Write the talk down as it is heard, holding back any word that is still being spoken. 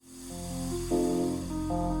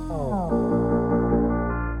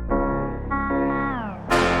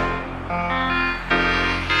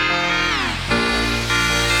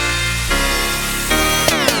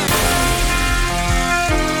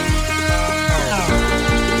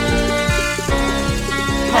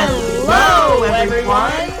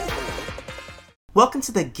Welcome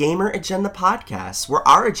to the Gamer Agenda Podcast, where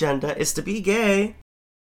our agenda is to be gay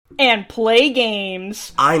and play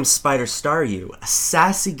games. I'm SpiderStaryu, a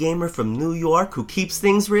sassy gamer from New York who keeps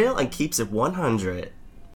things real and keeps it 100.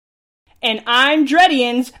 And I'm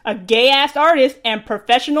Dreadianz, a gay-ass artist and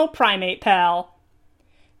professional primate pal.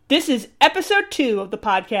 This is episode 2 of the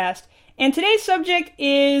podcast, and today's subject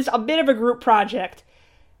is a bit of a group project.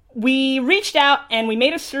 We reached out and we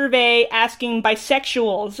made a survey asking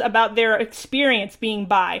bisexuals about their experience being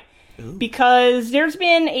bi. Ooh. Because there's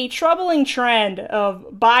been a troubling trend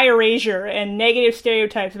of bi erasure and negative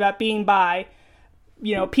stereotypes about being bi.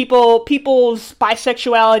 You know, people's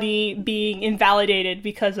bisexuality being invalidated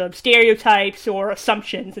because of stereotypes or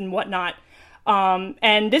assumptions and whatnot.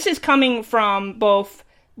 And this is coming from both,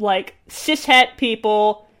 like, cishet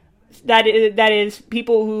people, that is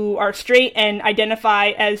people who are straight and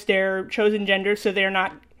identify as their chosen gender, so they're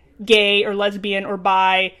not gay or lesbian or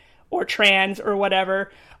bi or trans or whatever.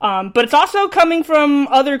 But it's also coming from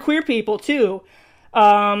other queer people, too.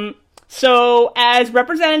 So, as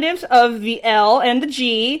representatives of the L and the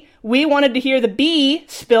G, we wanted to hear the B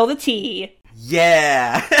spill the tea.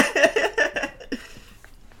 Yeah!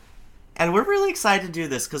 And we're really excited to do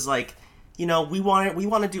this, because, like, you know, we want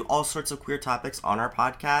to do all sorts of queer topics on our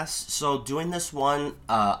podcast. So doing this one,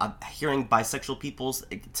 hearing bisexual people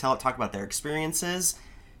talk about their experiences,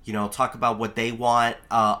 you know, talk about what they want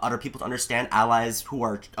other people to understand, allies who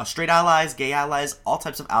are straight allies, gay allies, all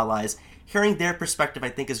types of allies. Hearing their perspective, I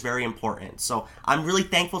think, is very important. So I'm really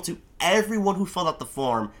thankful to everyone who filled out the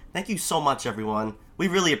form. Thank you so much, everyone. We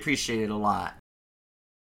really appreciate it a lot.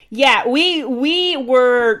 Yeah, we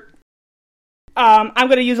were... I'm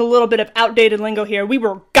going to use a little bit of outdated lingo here. We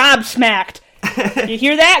were gobsmacked. You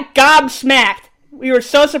hear that? Gobsmacked. We were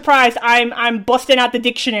so surprised. I'm busting out the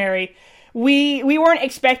dictionary. We weren't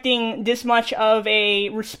expecting this much of a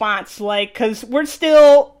response, like, because we're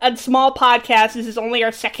still a small podcast. This is only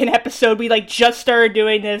our second episode. We, like, just started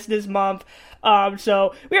doing this month.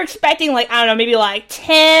 So we were expecting, like, I don't know, maybe, like,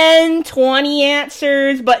 10, 20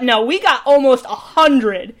 answers. But no, we got almost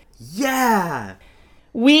 100. Yeah!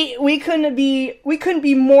 We couldn't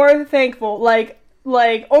be more thankful.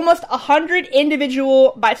 Like almost 100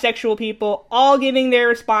 individual bisexual people, all giving their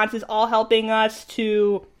responses, all helping us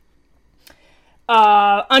to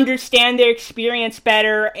understand their experience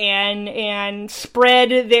better and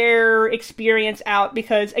spread their experience out.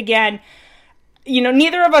 Because again, you know,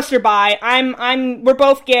 neither of us are bi. We're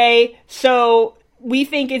both gay, so we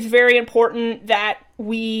think it's very important that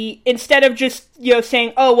we, instead of just, you know,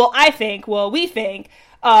 saying, oh, well, I think, well, we think,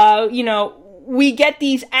 you know, we get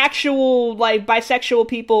these actual, like, bisexual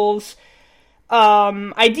people's,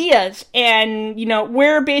 ideas, and, you know,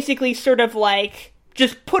 we're basically sort of, like,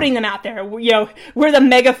 just putting them out there. You know, we're the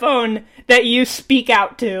megaphone that you speak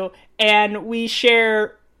out to, and we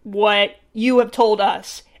share what you have told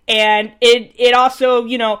us. And it also,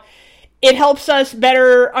 you know, it helps us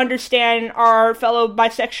better understand our fellow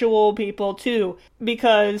bisexual people, too.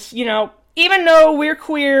 Because, you know, even though we're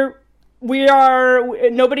queer,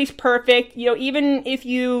 nobody's perfect. You know, even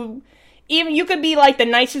you could be, like, the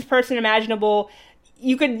nicest person imaginable,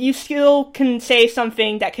 you still can say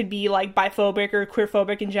something that could be, like, biphobic or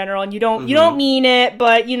queerphobic in general, and you don't mean it,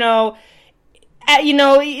 but, you know,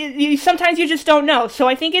 sometimes you just don't know. So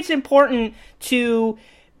I think it's important to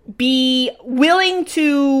be willing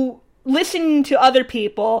to listen to other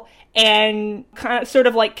people and kind of sort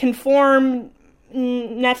of, like, conform.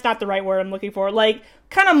 That's not the right word I'm looking for. Like,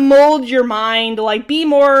 kind of mold your mind. Like, be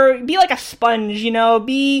like a sponge. You know,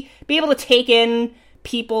 be able to take in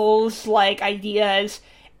people's, like, ideas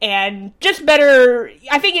and just better.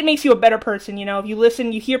 I think it makes you a better person. You know, if you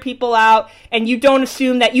listen, you hear people out, and you don't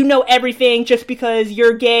assume that you know everything just because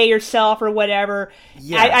you're gay yourself or whatever.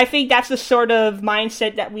 Yeah. I think that's the sort of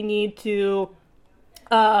mindset that we need to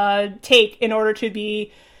take in order to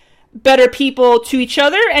be better people to each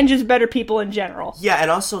other and just better people in general. Yeah,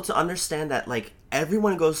 and also to understand that, like,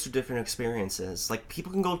 everyone goes through different experiences. Like,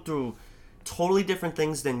 people can go through totally different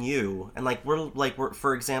things than you. And, like, we're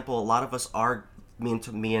for example, a lot of us are, me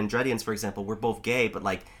and Dreadianz, for example, we're both gay, but,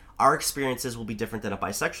 like, our experiences will be different than a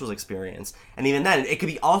bisexual's experience. And even then, it could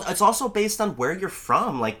be it's also based on where you're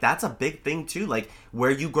from. Like, that's a big thing, too. Like,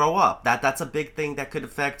 where you grow up. That's a big thing that could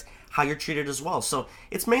affect how you're treated as well. So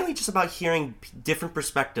it's mainly just about hearing different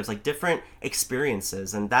perspectives, like different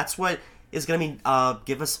experiences, and that's what is going to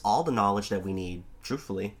give us all the knowledge that we need,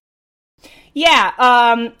 truthfully. Yeah,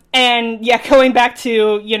 and yeah, going back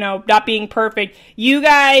to, you know, not being perfect, you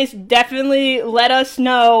guys definitely let us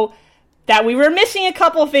know that we were missing a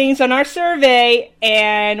couple things on our survey,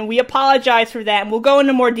 and we apologize for that, and we'll go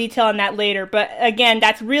into more detail on that later. But again,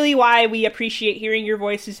 that's really why we appreciate hearing your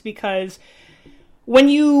voices, because when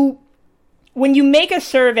you make a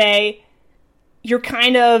survey, you're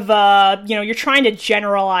kind of, you're trying to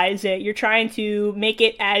generalize it. You're trying to make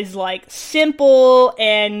it as, like, simple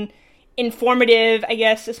and informative, I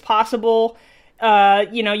guess, as possible.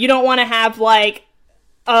 You don't want to have, like,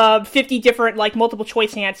 50 different, like, multiple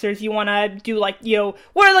choice answers. You want to do, like,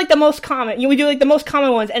 what are, like, the most common? We do, like, the most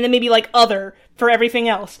common ones, and then maybe, like, other for everything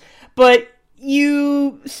else. But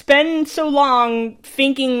you spend so long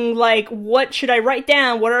thinking, like, what should I write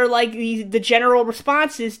down? What are, like, the general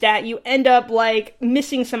responses, that you end up, like,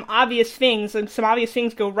 missing some obvious things, and some obvious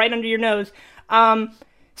things go right under your nose.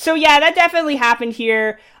 So yeah, that definitely happened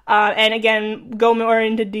here. And again, go more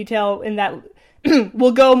into detail in that.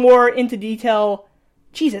 We'll go more into detail.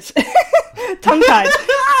 Jesus, tongue-tied.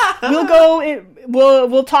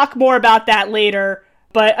 We'll talk more about that later.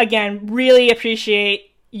 But again, really appreciate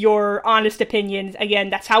your honest opinions. Again,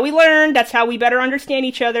 that's how we learn. That's how we better understand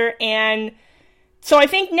each other. And so I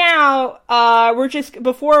think now,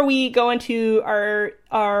 before we go into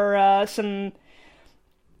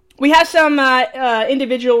we have some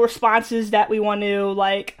individual responses that we want to,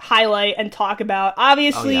 like, highlight and talk about.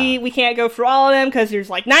 Obviously, we can't go through all of them because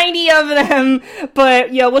there's, like, 90 of them.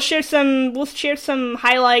 But we'll share some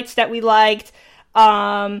highlights that we liked. Do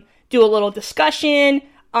a little discussion.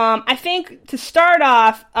 I think to start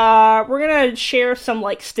off, we're gonna share some,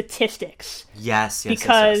 like, statistics. Yes.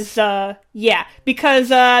 Because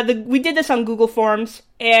we did this on Google Forms,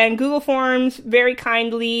 and Google Forms very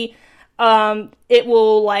kindly. It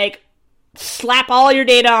will, like, slap all your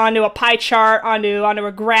data onto a pie chart, onto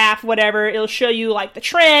a graph, whatever. It'll show you, like, the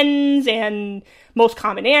trends and most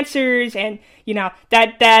common answers, and,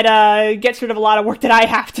 that gets rid of a lot of work that I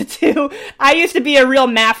have to do. I used to be a real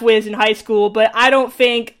math whiz in high school, but I don't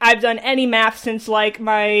think I've done any math since, like,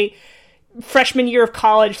 my freshman year of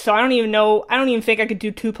college, so I don't even think I could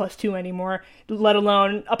do 2 + 2 anymore, let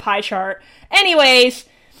alone a pie chart. Anyways,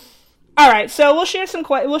 alright, so we'll share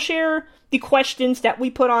the questions that we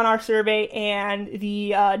put on our survey and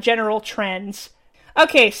the general trends.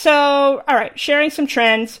 Okay, so, alright, sharing some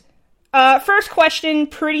trends. First question,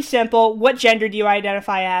 pretty simple. What gender do you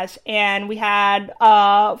identify as? And we had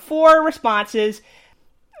 4 responses,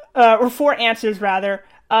 or 4 answers, rather.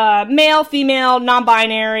 Male, female,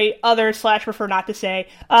 non-binary, other / prefer not to say.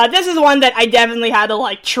 This is one that I definitely had to,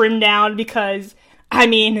 like, trim down because,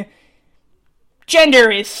 gender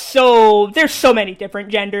is there's so many different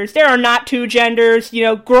genders. There are not 2 genders,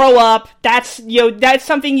 grow up. That's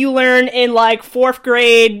something you learn in, like, 4th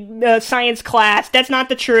grade science class. That's not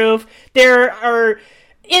the truth. There are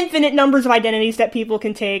infinite numbers of identities that people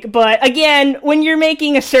can take. But again, when you're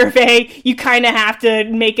making a survey, you kind of have to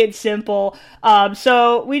make it simple.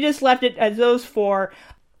 So we just left it as those 4.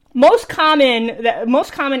 Most common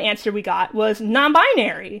answer we got was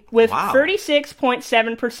non-binary with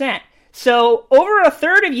 36.7%. So over a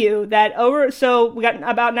third of you so we got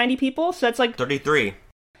about 90 people, so that's like 33.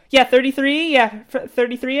 Yeah, 33,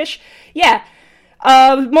 33-ish. Yeah.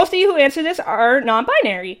 Most of you who answer this are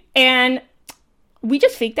non-binary, and we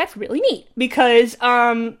just think that's really neat because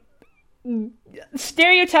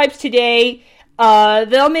stereotypes today,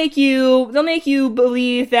 they'll make you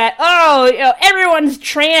believe that everyone's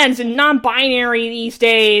trans and non-binary these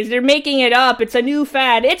days. They're making it up. It's a new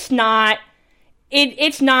fad. It's not.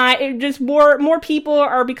 It's not. It just more people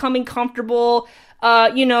are becoming comfortable.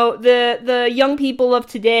 The young people of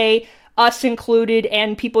today, us included,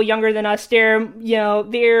 and people younger than us,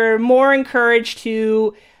 they're more encouraged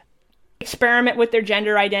to experiment with their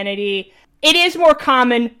gender identity. It is more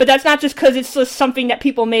common, but that's not just because it's just something that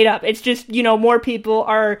people made up. It's just, more people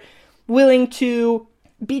are willing to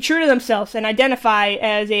be true to themselves and identify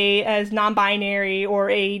as non-binary or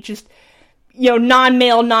a just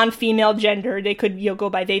non-male, non-female gender. They could, go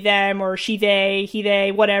by they, them, or she, they, he,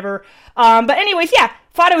 they, whatever. But anyways,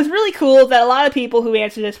 thought it was really cool that a lot of people who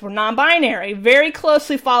answered this were non-binary, very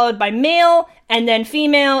closely followed by male, and then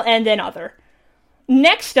female, and then other.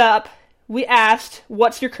 Next up, we asked,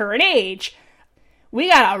 what's your current age? We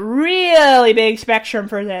got a really big spectrum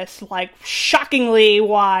for this, like, shockingly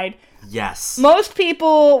wide. Yes. Most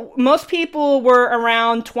people were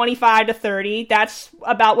around 25 to 30. That's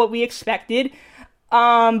about what we expected.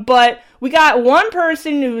 But we got one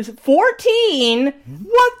person who's 14.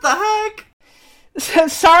 What the heck? So,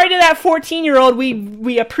 sorry to that 14-year-old.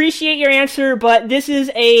 We appreciate your answer, but this is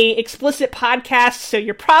a explicit podcast, so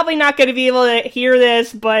you're probably not going to be able to hear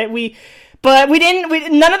this, but But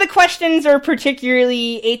none of the questions are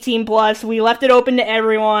particularly 18 plus. We left it open to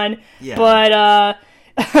everyone. Yeah. But,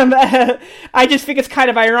 I just think it's kind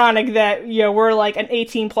of ironic that, we're like an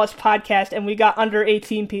 18 plus podcast and we got under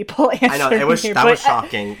 18 people answering. I know, that was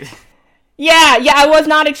shocking. Yeah, I was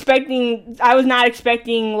not expecting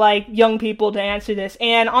like young people to answer this.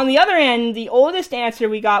 And on the other end, the oldest answer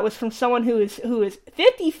we got was from someone who is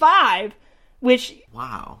 55, which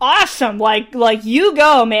wow. Awesome. Like you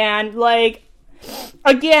go, man. Like,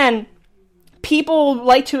 again, people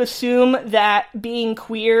like to assume that being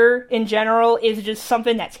queer in general is just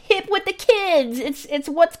something that's hip with the kids. It's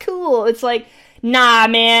what's cool. It's like, nah,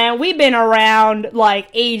 man, we've been around, like,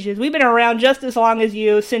 ages. We've been around just as long as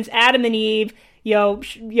you, since Adam and Eve,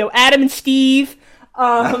 Adam and Steve.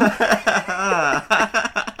 I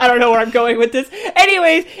don't know where I'm going with this.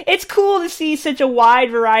 Anyways, it's cool to see such a wide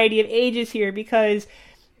variety of ages here, because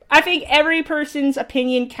I think every person's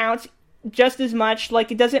opinion counts just as much.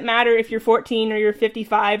 Like, it doesn't matter if you're 14 or you're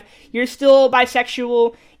 55, you're still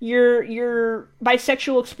bisexual. Your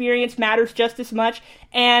bisexual experience matters just as much.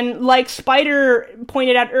 And like Spider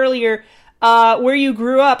pointed out earlier, where you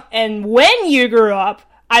grew up and when you grew up,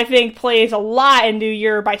 I think plays a lot into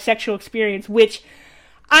your bisexual experience, which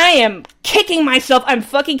I am kicking myself. I'm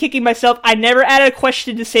fucking kicking myself. I never added a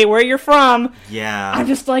question to say where you're from. Yeah. I'm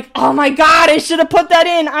just like, oh my god, I should have put that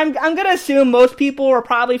in. I'm gonna assume most people are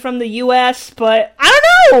probably from the U.S., but I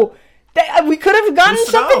don't know. We could have gotten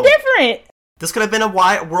something different. This could have been a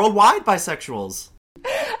worldwide bisexuals.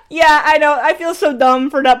 Yeah, I know. I feel so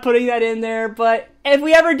dumb for not putting that in there, but if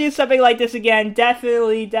we ever do something like this again,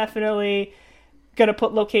 definitely gonna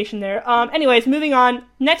put location there. Anyways, moving on.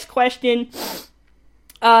 Next question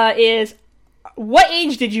is, what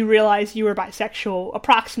age did you realize you were bisexual,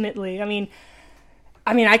 approximately? I mean,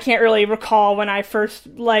 I can't really recall when I first,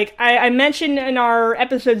 like, I mentioned in our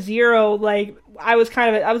episode 0, like, I was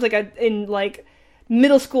in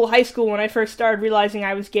middle school, high school when I first started realizing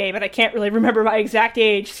I was gay, but I can't really remember my exact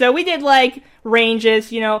age. So we did, like,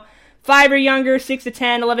 ranges, 5 or younger, 6 to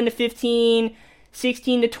 10, 11 to 15,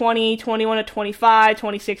 16 to 20, 21 to 25,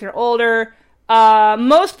 26 or older.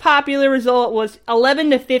 Most popular result was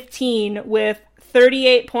 11 to 15 with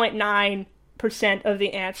 38.9% of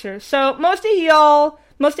the answers. So most of y'all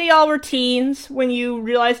were teens when you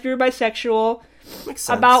realized you were bisexual. Makes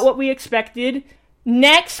sense. About what we expected.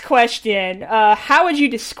 Next question. How would you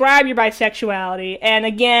describe your bisexuality? And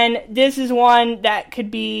again, this is one that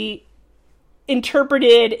could be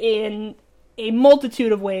interpreted in a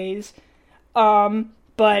multitude of ways,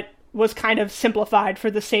 but was kind of simplified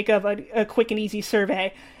for the sake of a quick and easy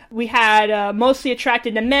survey. We had mostly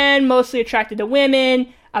attracted to men, mostly attracted to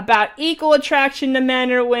women, about equal attraction to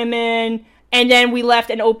men or women, and then we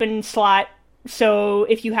left an open slot, so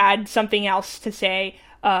if you had something else to say,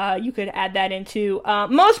 you could add that in too.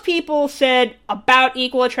 Most people said about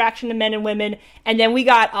equal attraction to men and women, and then we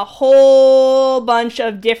got a whole bunch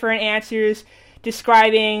of different answers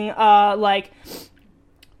describing, like,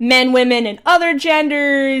 men, women, and other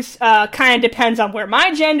genders. Kind of depends on where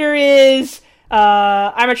my gender is.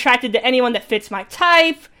 I'm attracted to anyone that fits my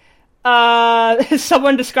type.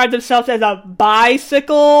 Someone described themselves as a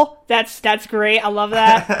bicycle. That's great. I love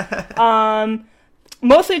that.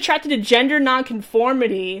 Mostly attracted to gender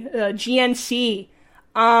nonconformity, GNC.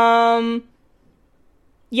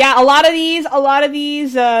 Yeah, a lot of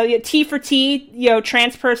these, T for T,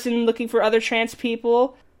 trans person looking for other trans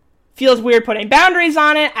people. Feels weird putting boundaries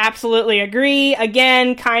on it. Absolutely agree.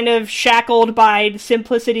 Again, kind of shackled by the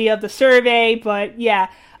simplicity of the survey, but yeah.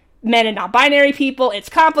 Men and non-binary people, it's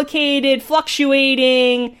complicated,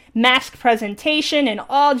 fluctuating, mask presentation in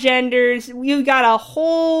all genders. You got a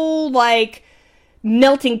whole,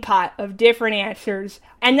 melting pot of different answers.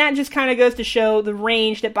 And that just kind of goes to show the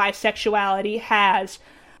range that bisexuality has.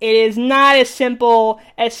 It is not as simple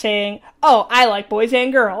as saying, oh, I like boys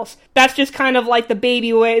and girls. That's just kind of like the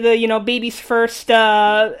baby way, baby's first,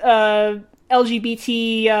 LGBT,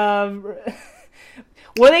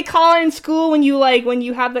 what do they call it in school when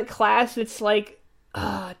you have that class? It's like,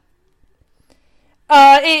 whatever.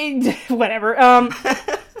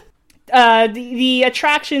 The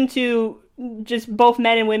attraction to just both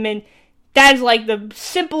men and women, that is like the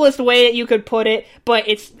simplest way that you could put it, but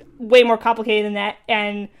it's way more complicated than that,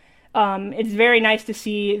 and it's very nice to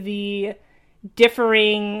see the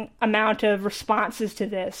differing amount of responses to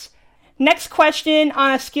this. Next question,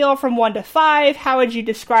 on a scale from 1 to 5, how would you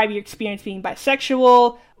describe your experience being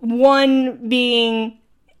bisexual? 1 being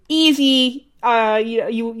easy,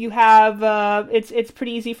 you have, it's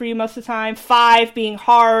pretty easy for you most of the time. 5 being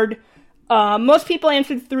hard. Most people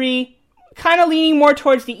answered 3, kind of leaning more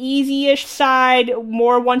towards the easy-ish side,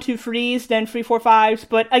 more 1, 2, 3s than 3, 4, 5s.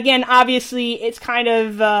 But again, obviously, it's kind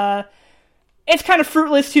of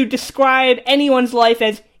fruitless to describe anyone's life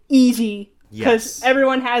as easy, because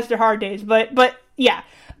everyone has their hard days. But yeah.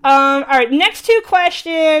 All right, next 2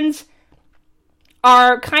 questions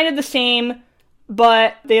are kind of the same,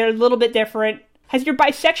 but they're a little bit different. Has your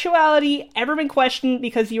bisexuality ever been questioned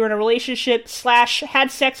because you were in a relationship /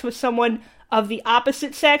 had sex with someone of the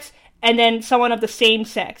opposite sex and then someone of the same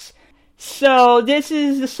sex? So this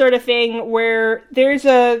is the sort of thing where there's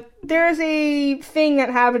a thing that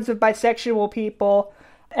happens with bisexual people,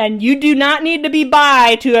 and you do not need to be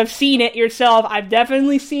bi to have seen it yourself. I've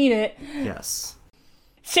definitely seen it. Yes.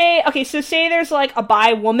 Say there's like a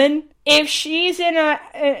bi woman. If she's in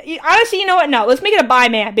honestly, you know what? No, let's make it a bi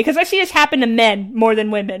man, because I see this happen to men more than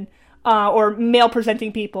women, or male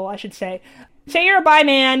presenting people, I should say. Say you're a bi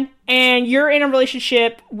man and you're in a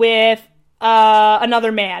relationship with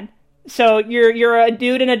another man. So you're a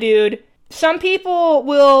dude and a dude. Some people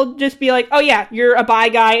will just be like, oh yeah, you're a bi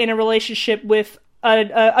guy in a relationship with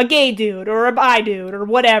a gay dude or a bi dude or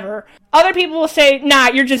whatever. Other people will say, nah,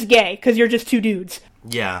 you're just gay because you're just 2 dudes.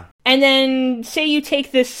 Yeah. And then say you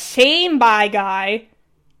take this same bi guy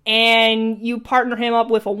and you partner him up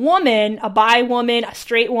with a woman, a bi woman, a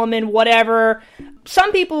straight woman, whatever.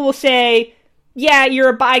 Some people will say, yeah, you're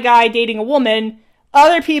a bi guy dating a woman.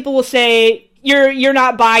 Other people will say, you're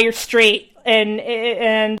not bi, you're straight.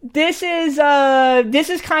 And this is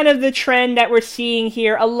kind of the trend that we're seeing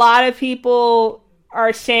here. A lot of people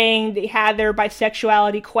are saying they had their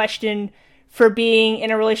bisexuality questioned for being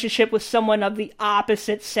in a relationship with someone of the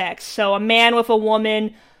opposite sex. So a man with a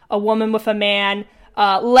woman with a man.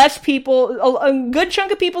 Less people, a good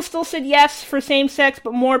chunk of people still said yes for same sex,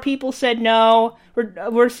 but more people said no.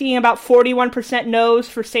 We're seeing about 41% no's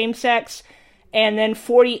for same sex, and then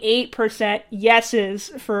 48% yeses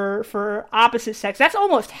for opposite sex. That's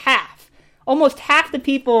almost half. Almost half the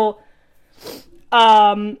people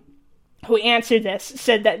who answered this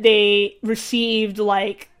said that they received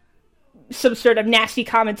like some sort of nasty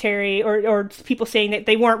commentary or people saying that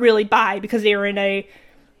they weren't really bi because they were in a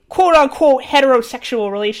quote-unquote heterosexual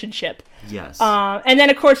relationship. Yes. And then,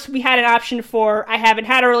 of course, we had an option for I haven't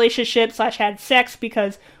had a relationship / had sex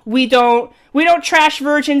because we don't trash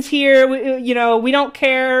virgins here. We don't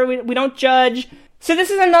care. We don't judge. So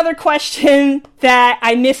this is another question that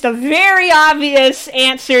I missed a very obvious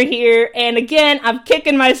answer here. And again, I'm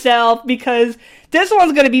kicking myself because this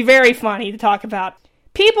one's going to be very funny to talk about.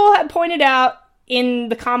 People have pointed out in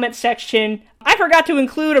the comment section, I forgot to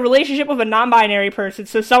include a relationship with a non-binary person.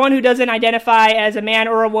 So someone who doesn't identify as a man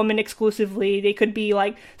or a woman exclusively. They could be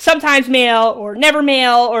like sometimes male or never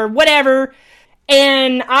male or whatever.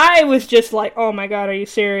 And I was just like, oh my god, are you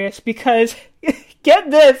serious? Because,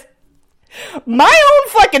 get this, my own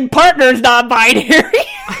fucking partner's non-binary.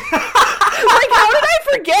 Like, how did I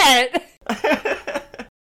forget?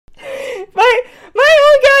 My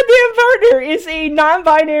own goddamn partner is a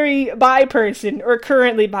non-binary bi person, or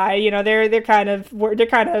currently bi. They're kind of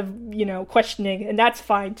questioning, and that's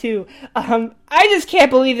fine too. I just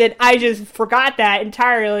can't believe that I just forgot that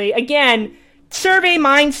entirely. Again, survey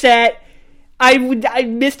mindset. I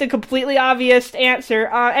missed a completely obvious answer.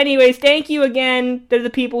 Anyways, thank you again to the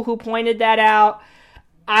people who pointed that out.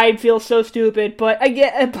 I feel so stupid,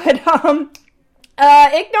 ignoring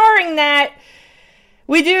that,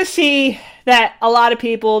 we do see that a lot of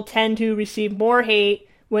people tend to receive more hate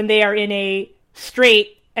when they are in a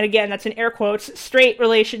straight, and again, that's in air quotes, straight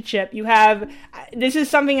relationship. This is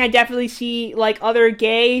something I definitely see like other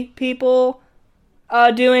gay people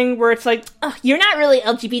doing, where it's like, oh, you're not really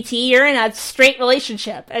LGBT, you're in a straight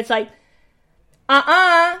relationship. It's like,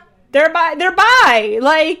 they're bi.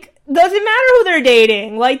 Like, doesn't matter who they're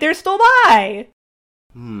dating. Like, they're still bi.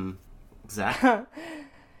 Exactly.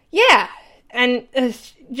 Yeah. And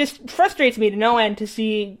it just frustrates me to no end to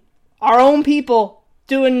see our own people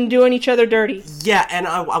doing each other dirty. Yeah, and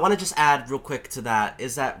I want to just add real quick to that,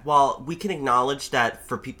 is that while we can acknowledge that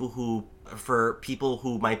for people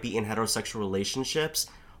who might be in heterosexual relationships,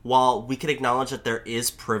 while we can acknowledge that there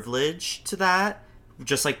is privilege to that,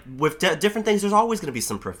 just like with different things, there's always going to be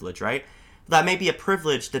some privilege, right? That may be a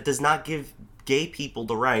privilege that does not give gay people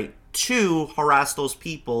the right to harass those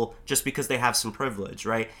people just because they have some privilege,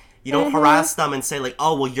 right? You don't harass them and say like,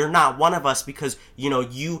 oh, well, you're not one of us because, you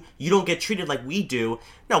don't get treated like we do.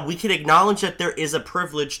 No, we can acknowledge that there is a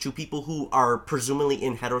privilege to people who are presumably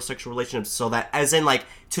in heterosexual relationships, so that, as in like,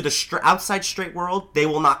 to the outside straight world, they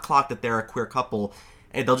will not clock that they're a queer couple,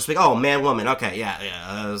 and they'll just be like, oh, man, woman, okay, yeah,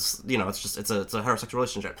 it's a heterosexual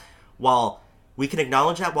relationship. While we can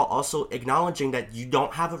acknowledge that while also acknowledging that you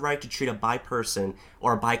don't have a right to treat a bi person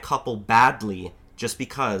or a bi couple badly just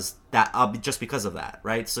because of that,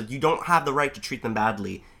 right? So you don't have the right to treat them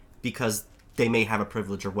badly because they may have a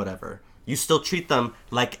privilege or whatever. You still treat them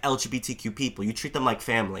like LGBTQ people. You treat them like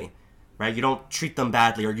family, right? You don't treat them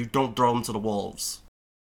badly, or you don't throw them to the wolves.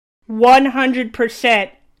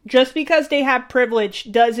 100%. Just because they have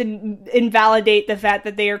privilege doesn't invalidate the fact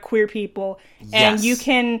that they are queer people. And you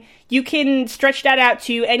can stretch that out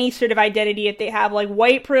to any sort of identity. If they have like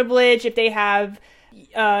white privilege, if they have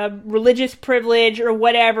religious privilege or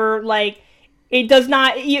whatever, like it does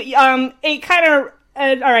not. It kind of.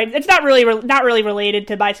 All right, it's not really related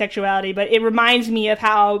to bisexuality, but it reminds me of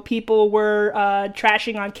how people were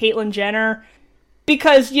trashing on Caitlyn Jenner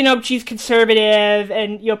because, you know, she's conservative,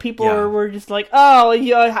 and, you know, people were just like, oh,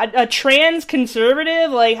 you know, a trans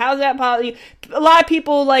conservative? Like, how's that possible? A lot of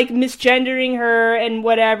people, like, misgendering her and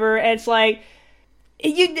whatever, and it's like,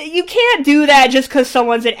 you can't do that just because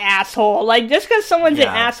someone's an asshole. Like, just because someone's an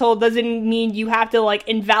asshole doesn't mean you have to, like,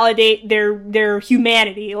 invalidate their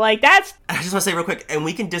humanity. Like, that's... I just want to say real quick, and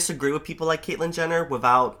we can disagree with people like Caitlyn Jenner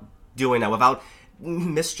without doing that, without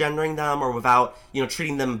misgendering them or without, you know,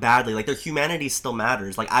 treating them badly. Like, their humanity still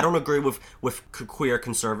matters. Like, I don't agree with queer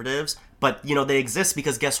conservatives, but, you know, they exist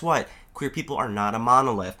because guess what? Queer people are not a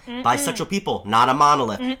monolith. Bisexual people, not a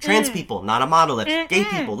monolith. Trans people, not a monolith. Gay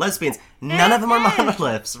people, lesbians, none of them are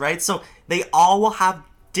monoliths, right? So they all will have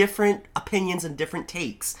different opinions and different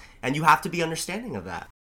takes, and you have to be understanding of that.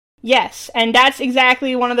 Yes, and that's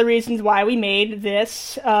exactly one of the reasons why we made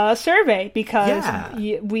this survey, because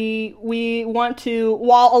we want to,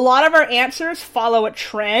 while a lot of our answers follow a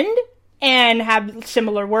trend and have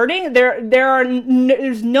similar wording,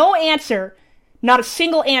 there's no answer, not a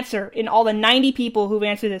single answer in all the 90 people who've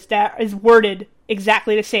answered this that is worded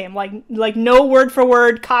exactly the same. Like no word for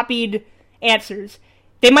word copied answers.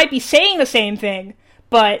 They might be saying the same thing,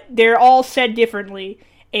 but they're all said differently.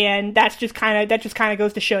 And that just kind of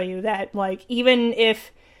goes to show you that, like, even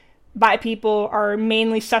if bi people are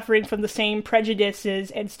mainly suffering from the same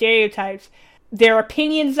prejudices and stereotypes, their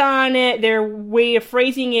opinions on it, their way of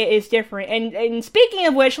phrasing it is different. And speaking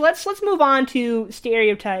of which, let's move on to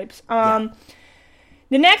stereotypes. The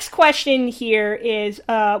next question here is,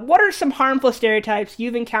 what are some harmful stereotypes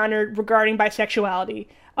you've encountered regarding bisexuality?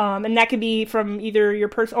 And that could be from either your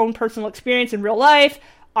own personal experience in real life,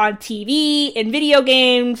 on TV, in video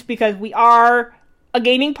games, because we are a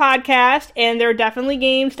gaming podcast, and there are definitely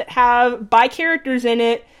games that have bi characters in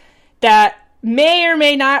it that may or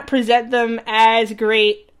may not present them as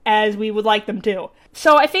great as we would like them to.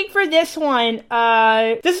 So I think for this one,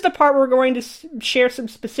 this is the part where we're going to share some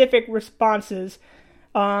specific responses.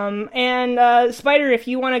 Spider, if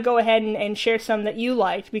you want to go ahead and share some that you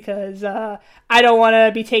liked, because I don't want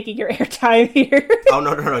to be taking your airtime here. Oh,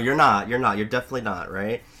 no, you're not. You're definitely not,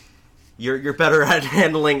 right? You're better at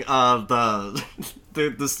handling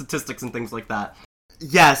the statistics and things like that.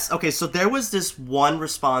 Yes, okay, so there was this one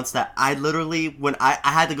response that I literally, when I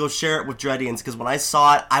had to go share it with Dreadianz, because when I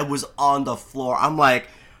saw it, I was on the floor. I'm like,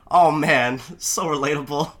 oh man, so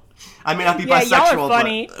relatable. I may not be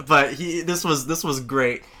bisexual, but this was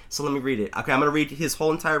great. So let me read it. Okay, I'm gonna read his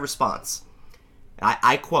whole entire response.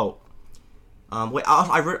 I quote.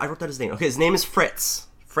 I wrote down his name. Okay, his name is Fritz.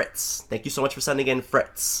 Fritz. Thank you so much for sending in,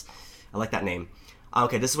 Fritz. I like that name.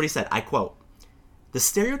 Okay, this is what he said. I quote. The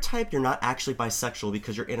stereotype you're not actually bisexual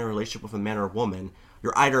because you're in a relationship with a man or a woman.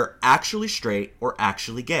 You're either actually straight or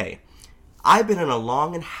actually gay. I've been in a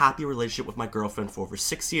long and happy relationship with my girlfriend for over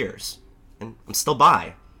 6 years. And I'm still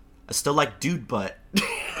bi. I still like dude butt.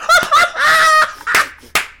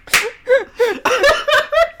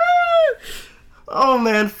 Oh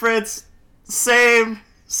man, Fritz. Same.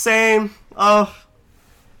 Oh,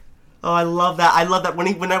 I love that.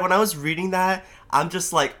 When I was reading that, I'm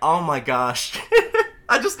just like, oh my gosh.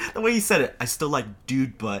 The way he said it, I still like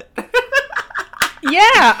dude butt.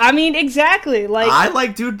 Yeah, I mean, exactly. Like, I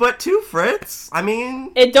like dude butt too, Fritz. I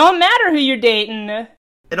mean, it don't matter who you're dating.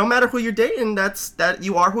 It don't matter who you're dating. That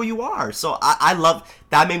you are who you are. So I love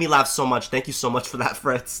that. Made me laugh so much. Thank you so much for that,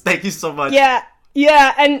 Fritz. Thank you so much. Yeah,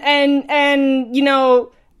 and you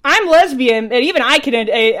know, I'm lesbian, and even I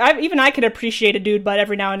can appreciate a dude butt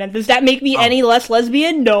every now and then. Does that make me any less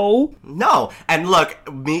lesbian? No. And look,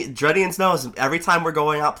 Dreadianz knows every time we're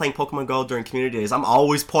going out playing Pokemon Go during community days, I'm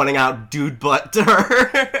always pointing out dude butt to her.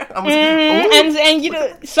 And you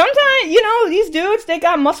know, sometimes, you know, these dudes, they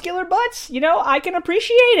got muscular butts. You know, I can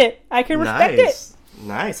appreciate it. I can respect it.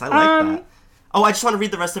 Nice, I like that. Oh, I just want to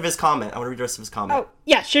read the rest of his comment. Oh,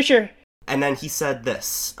 yeah, sure. And then he said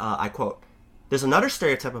this, I quote, "There's another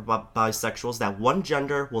stereotype about bisexuals that one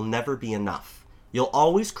gender will never be enough. You'll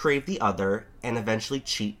always crave the other and eventually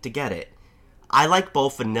cheat to get it. I like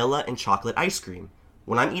both vanilla and chocolate ice cream.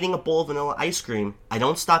 When I'm eating a bowl of vanilla ice cream, I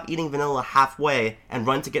don't stop eating vanilla halfway and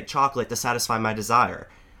run to get chocolate to satisfy my desire.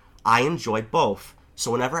 I enjoy both,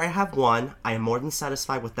 so whenever I have one, I am more than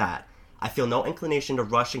satisfied with that. I feel no inclination to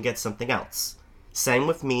rush and get something else. Same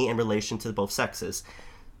with me in relation to both sexes.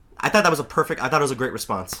 I thought it was a great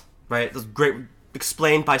response, right? It was great,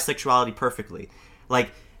 explained bisexuality perfectly.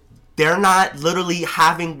 Like, they're not literally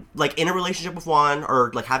having, like, in a relationship with one,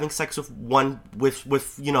 or, like, having sex with one,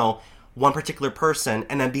 with you know, one particular person,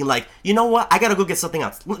 and then being like, you know what, I gotta go get something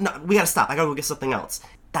else. No, we gotta stop, I gotta go get something else.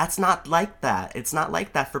 That's not like that. It's not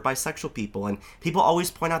like that for bisexual people, and people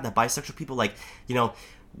always point out that bisexual people, like, you know,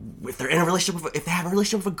 if they're in a relationship if they have a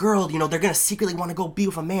relationship with a girl, you know, they're gonna secretly want to go be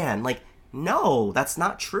with a man. Like, no, that's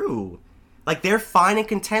not true. Like, they're fine and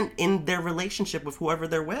content in their relationship with whoever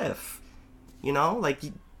they're with. You know, like,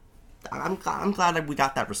 I'm glad that we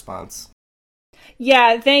got that response.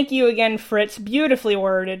 Yeah, thank you again, Fritz. Beautifully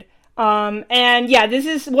worded. And yeah, this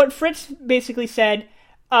is what Fritz basically said.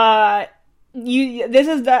 That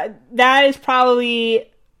is probably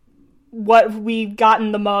what we've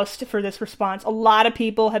gotten the most for this response. A lot of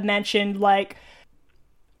people have mentioned, like,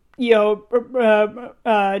 you know,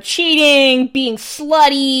 cheating, being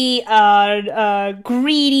slutty,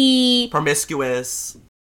 greedy, promiscuous.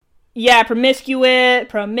 Yeah, promiscuous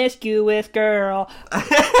girl.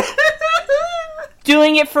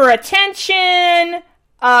 Doing it for attention.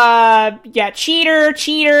 Yeah, cheater.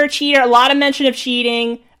 A lot of mention of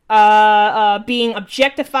cheating. Being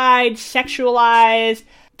objectified, sexualized.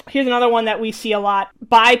 Here's another one that we see a lot.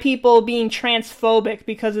 Bi people being transphobic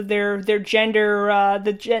because of their gender,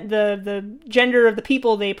 the gender of the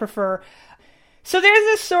people they prefer. So there's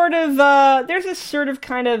this sort of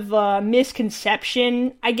kind of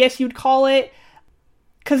misconception, I guess you'd call it,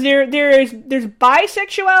 because there's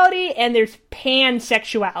bisexuality and there's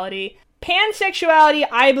pansexuality. Pansexuality,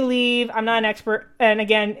 I believe, I'm not an expert, and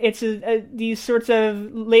again, it's these sorts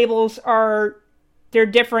of labels they're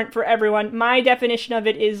different for everyone. My definition of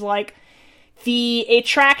it is like the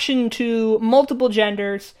attraction to multiple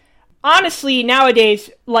genders. Honestly, nowadays,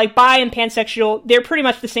 like, bi and pansexual, they're pretty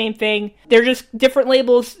much the same thing. They're just different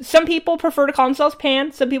labels. Some people prefer to call themselves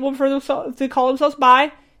pan. Some people prefer to call themselves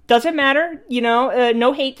bi. Doesn't matter, you know,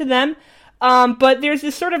 no hate to them. But there's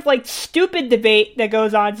this sort of, like, stupid debate that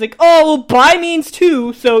goes on. It's like, oh, well, bi means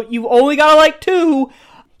two, so you only gotta like two.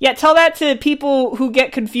 Yeah, tell that to people who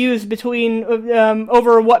get confused between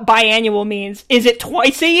over what biannual means. Is it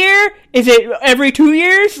twice a year? Is it every 2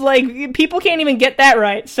 years? Like, people can't even get that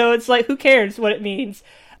right. So it's like, who cares what it means?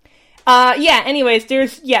 Yeah, anyways,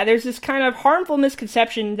 there's this kind of harmful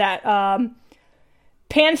misconception that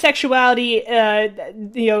pansexuality,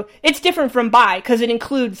 you know, it's different from bi because it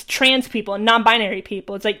includes trans people and non-binary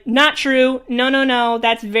people. It's like, not true. No.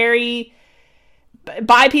 That's very...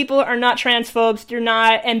 Bi people are not transphobes, they're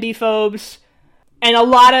not MB-phobes, and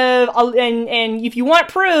and if you want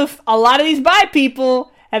proof, a lot of these bi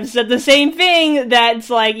people have said the same thing, that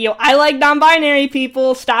it's like, you know, I like non-binary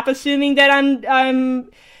people, stop assuming that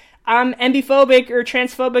I'm MB-phobic or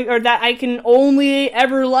transphobic, or that I can only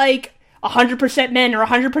ever like 100% men or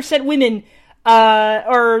 100% women,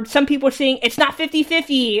 or some people are saying it's not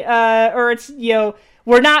 50-50, or it's, you know,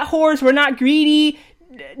 we're not whores, we're not greedy,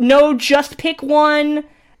 no, just pick one.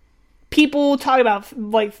 People talk about,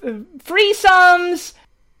 like, threesomes.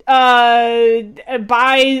 Bi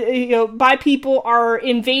people are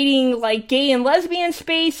invading, like, gay and lesbian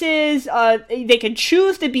spaces. They can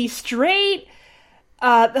choose to be straight.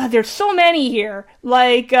 There's so many here.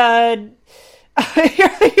 Like, here's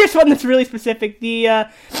one that's really specific.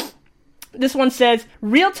 This one says,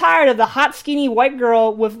 real tired of the hot, skinny white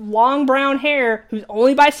girl with long brown hair who's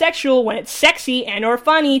only bisexual when it's sexy and or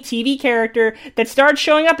funny TV character that started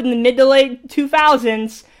showing up in the mid to late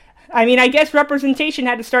 2000s. I mean, I guess representation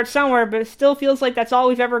had to start somewhere, but it still feels like that's all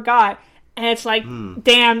we've ever got. And it's like,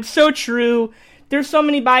 damn, so true. There's so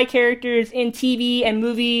many bi characters in TV and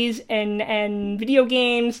movies and video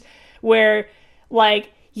games where,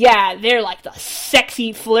 like, yeah, they're like the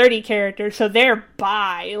sexy, flirty character, so they're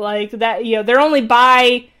bi. Like, that, you know, they're only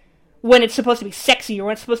bi when it's supposed to be sexy or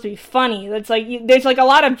when it's supposed to be funny. It's like, there's like a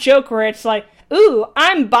lot of joke where it's like, ooh,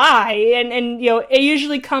 I'm bi, and you know, it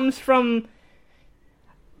usually comes from...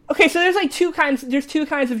 Okay, so there's two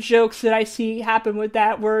kinds of jokes that I see happen with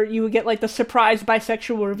that, where you would get like the surprise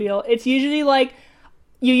bisexual reveal. It's usually like,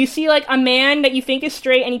 you see like a man that you think is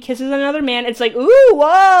straight and he kisses another man, it's like, ooh,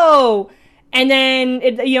 whoa! And then,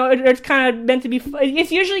 it's kind of meant to be...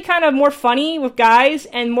 It's usually kind of more funny with guys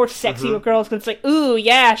and more sexy with girls, because it's like, ooh,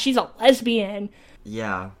 yeah, she's a lesbian.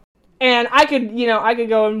 Yeah. And I could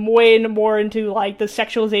go way more into like the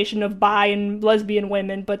sexualization of bi and lesbian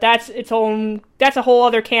women, but that's a whole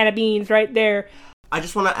other can of beans right there. I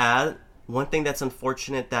just want to add one thing that's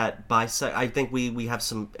unfortunate that I think we have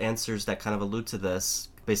some answers that kind of allude to this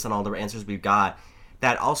based on all the answers we've got,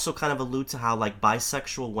 that also kind of allude to how like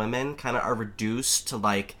bisexual women kind of are reduced to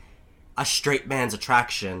like a straight man's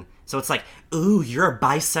attraction. So it's like, ooh, you're a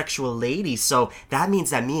bisexual lady, so that means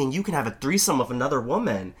that me and you can have a threesome with another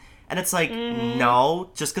woman. And it's like,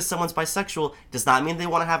 no, just because someone's bisexual does not mean they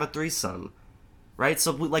want to have a threesome, right?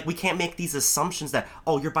 So we can't make these assumptions that,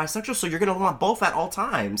 oh, you're bisexual, so you're going to want both at all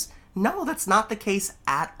times. No, that's not the case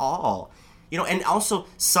at all. And also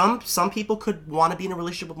some people could want to be in a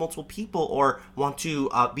relationship with multiple people or want to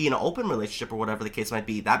be in an open relationship or whatever the case might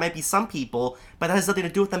be. That might be some people, but that has nothing to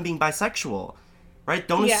do with them being bisexual, right?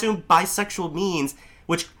 Don't assume bisexual means...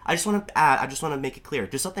 Which I just want to make it clear.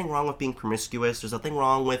 There's nothing wrong with being promiscuous. There's nothing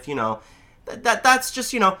wrong with, that's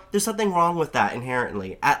just, there's nothing wrong with that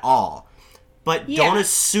inherently at all. But don't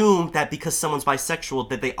assume that because someone's bisexual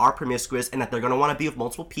that they are promiscuous and that they're going to want to be with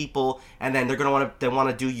multiple people and then they want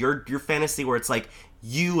to do your fantasy where it's like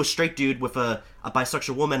you, a straight dude, with a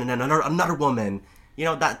bisexual woman and then another woman.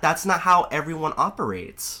 That's not how everyone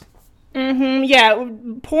operates. Yeah,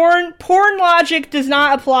 porn logic does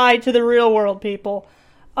not apply to the real world, people.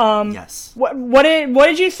 Yes. What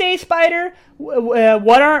did you say, Spider?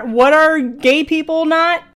 What are gay people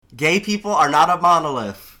not? Gay people are not a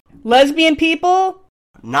monolith. Lesbian people?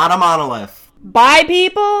 Not a monolith. Bi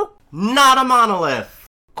people? Not a monolith.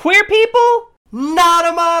 Queer people? Not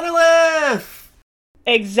a monolith.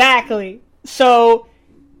 Exactly. So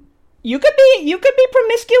you could be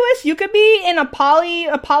promiscuous. You could be in a poly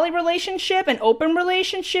relationship, an open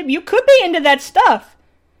relationship. You could be into that stuff.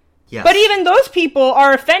 Yes. But even those people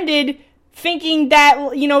are offended thinking that,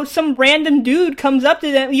 some random dude comes up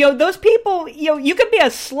to them. Those people, you could be a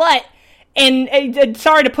slut and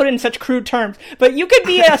sorry to put it in such crude terms, but you could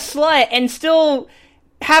be a slut and still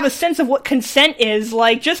have a sense of what consent is.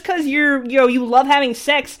 Like, just because you love having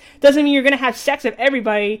sex doesn't mean you're going to have sex with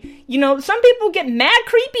everybody. Some people get mad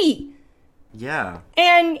creepy. Yeah.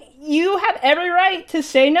 And you have every right to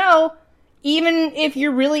say no, even if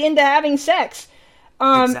you're really into having sex.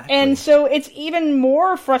 Exactly. And so it's even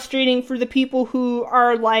more frustrating for the people who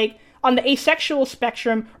are, like, on the asexual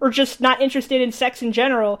spectrum or just not interested in sex in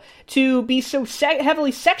general to be so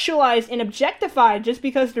heavily sexualized and objectified just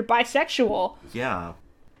because they're bisexual. Yeah.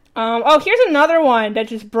 Here's another one that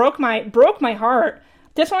just broke my heart.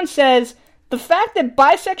 This one says, the fact that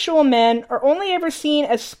bisexual men are only ever seen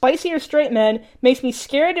as spicy or straight men makes me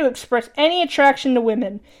scared to express any attraction to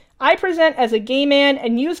women. I present as a gay man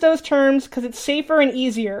and use those terms because it's safer and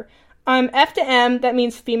easier. I'm F to M, that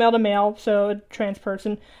means female to male, so a trans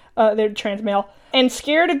person, they're trans male, and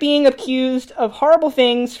scared of being accused of horrible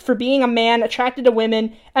things for being a man attracted to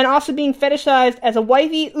women and also being fetishized as a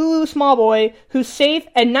wifey, ooh, small boy who's safe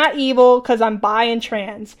and not evil because I'm bi and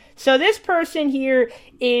trans. So this person here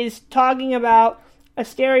is talking about a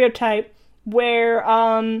stereotype where,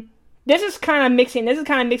 this is kind of mixing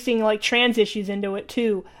like trans issues into it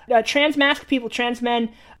too. Trans masc people, trans men,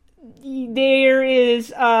 there's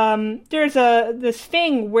this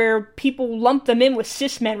thing where people lump them in with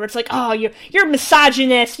cis men, where it's like, oh, you're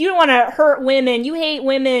misogynist, you don't want to hurt women, you hate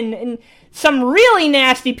women, and some really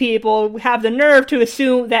nasty people have the nerve to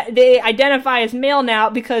assume that they identify as male now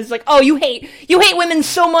because, like, oh, you hate women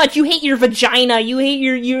so much, you hate your vagina, you hate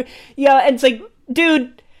and it's like,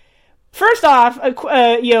 dude, first off,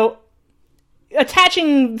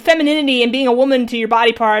 attaching femininity and being a woman to your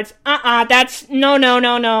body parts, that's no,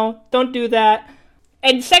 don't do that.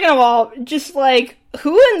 And second of all, just like,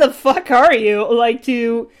 who in the fuck are you, like,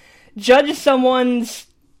 to judge someone's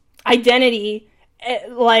identity?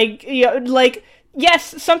 Like,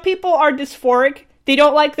 yes, some people are dysphoric, they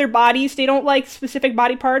don't like their bodies, they don't like specific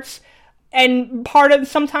body parts, and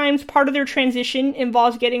sometimes part of their transition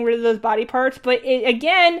involves getting rid of those body parts, but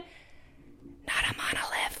again, not a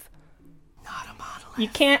monolith. You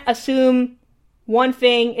can't assume one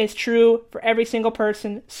thing is true for every single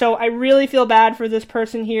person. So I really feel bad for this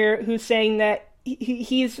person here who's saying that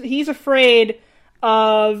he's afraid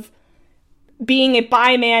of being a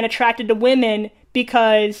bi man attracted to women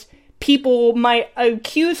because people might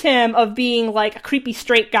accuse him of being like a creepy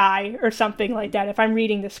straight guy or something like that, if I'm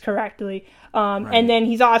reading this correctly. Right. And then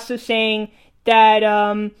he's also saying that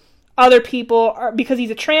other people are, because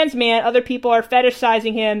he's a trans man, other people are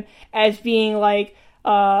fetishizing him as being like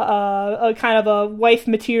a kind of a wife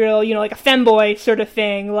material, like a femboy sort of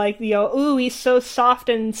thing, like, ooh, he's so soft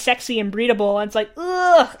and sexy and breedable, and it's like,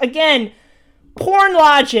 ugh, again, porn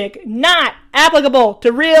logic, not applicable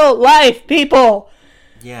to real life people.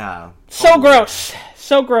 Yeah. So gross.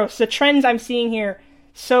 So gross. The trends I'm seeing here,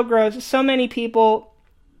 so gross. So many people.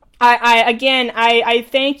 I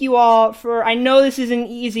thank you all for, I know this isn't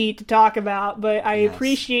easy to talk about, but I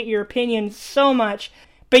appreciate your opinions so much.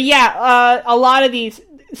 But yeah, a lot of these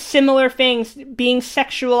similar things, being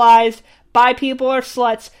sexualized, bi people or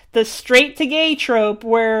sluts, the straight to gay trope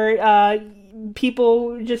where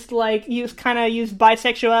people just like use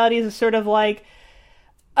bisexuality as a sort of like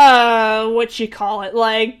what you call it,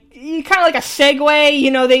 like kind of like a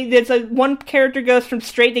segue. One character goes from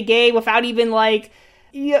straight to gay without even like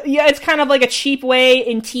it's kind of like a cheap way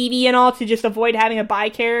in TV and all to just avoid having a bi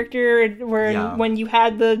character when you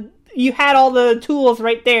had all the tools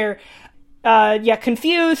right there.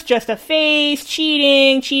 Confused, just a face,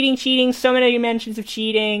 cheating, so many mentions of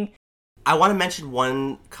cheating. I want to mention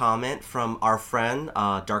one comment from our friend,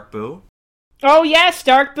 Dark Boo. Oh, yes,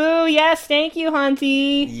 Dark Boo, yes, thank you,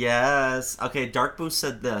 Hunty. Yes. Okay, Dark Boo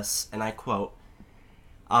said this, and I quote,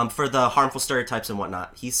 for the harmful stereotypes and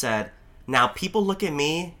whatnot, he said, "Now people look at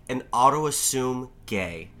me and auto-assume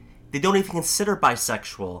gay. They don't even consider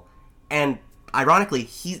bisexual, and ironically,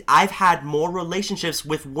 I've had more relationships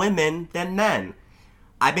with women than men.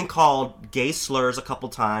 I've been called gay slurs a couple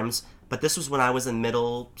times, but this was when I was in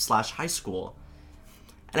middle/high school."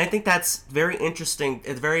 And I think that's very interesting.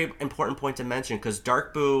 It's a very important point to mention because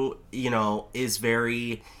Dark Boo, is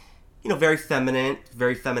very, very feminine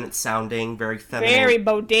sounding, very feminine. Very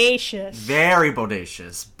bodacious. Very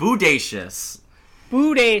bodacious. Boodacious.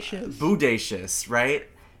 Boodacious. Boodacious, right?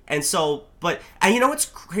 And so, and you know what's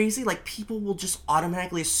crazy? Like, people will just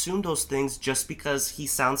automatically assume those things just because he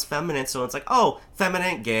sounds feminine. So it's like, oh,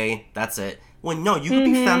 feminine, gay, that's it. When no, you can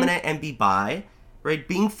be feminine and be bi, right?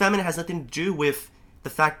 Being feminine has nothing to do with the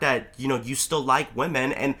fact that, you still like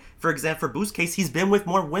women. And for example, for Boo's case, he's been with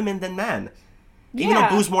more women than men. Yeah. Even though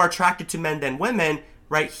Boo's more attracted to men than women,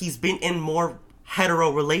 right? He's been in more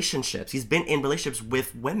hetero relationships. He's been in relationships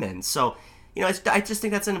with women. So, I just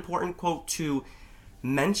think that's an important quote to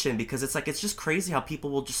mention because it's just crazy how people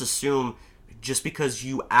will just assume just because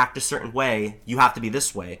you act a certain way, you have to be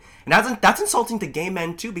this way. And that's insulting to gay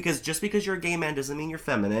men too, because just because you're a gay man doesn't mean you're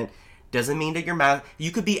feminine, doesn't mean that you're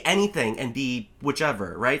you could be anything and be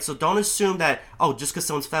whichever, right? So don't assume that, just because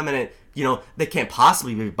someone's feminine, they can't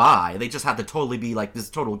possibly be bi. They just have to totally be like this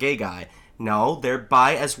total gay guy. No, they're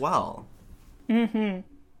bi as well.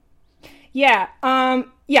 Yeah,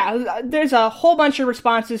 there's a whole bunch of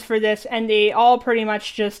responses for this, and they all pretty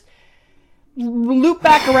much just loop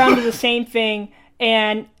back around to the same thing,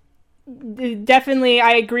 and definitely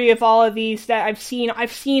I agree with all of these that I've seen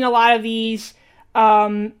a lot of these,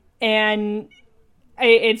 and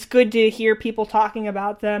it's good to hear people talking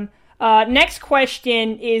about them. Next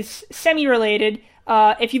question is semi-related.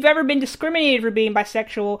 If you've ever been discriminated for being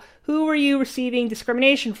bisexual, who were you receiving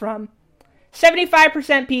discrimination from?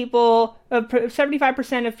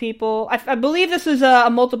 75% of people, I believe this is a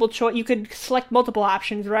multiple choice, you could select multiple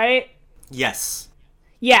options, right? Yes.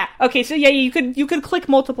 Yeah, okay, so yeah, you could click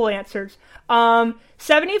multiple answers.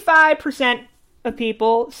 75% of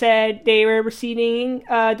people said they were receiving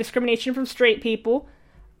discrimination from straight people,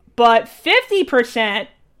 but 50%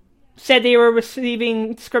 said they were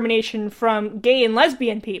receiving discrimination from gay and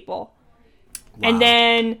lesbian people. Wow. And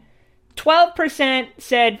then 12%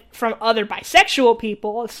 said from other bisexual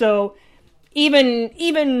people, so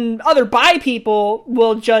even other bi people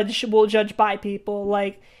will judge bi people.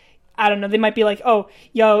 Like, I don't know, they might be like,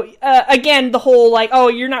 again, the whole like,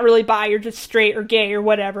 you're not really bi, you're just straight or gay or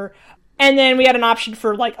whatever. And then we had an option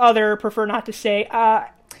for like other, prefer not to say.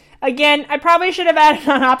 Again, I probably should have added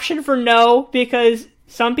an option for no, because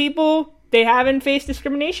some people, they haven't faced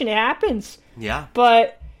discrimination. It happens. Yeah.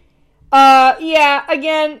 But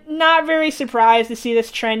again, not very surprised to see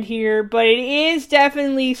this trend here, but it is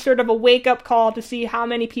definitely sort of a wake-up call to see how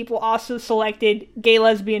many people also selected gay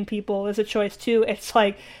lesbian people as a choice too. It's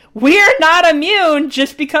like, we're not immune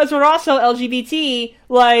just because we're also LGBT.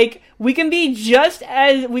 Like, we can be just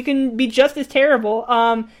as terrible.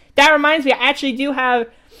 That reminds me, I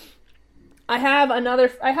have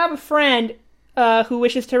a friend who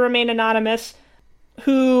wishes to remain anonymous,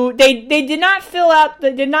 who they did not fill out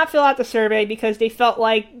the survey because they felt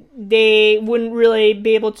like they wouldn't really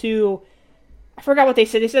be able to. I forgot what they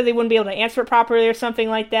said. They said they wouldn't be able to answer it properly or something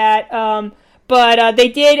like that. But they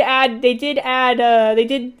did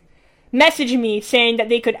message me saying that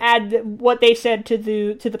they could add what they said to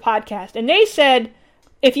the podcast, and they said,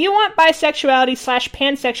 if you want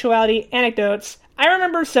bisexuality/pansexuality anecdotes, I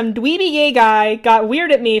remember some dweeby gay guy got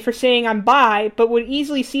weird at me for saying I'm bi, but would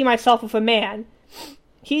easily see myself with a man.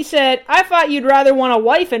 He said, I thought you'd rather want a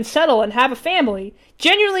wife and settle and have a family.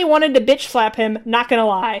 Genuinely wanted to bitch slap him, not gonna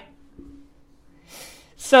lie.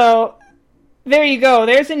 So, there you go.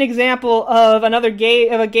 There's an example of a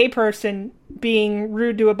gay person being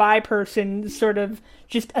rude to a bi person, sort of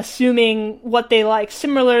just assuming what they like.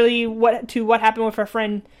 Similarly, what happened with our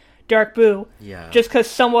friend Dark Boo. Yeah. Just because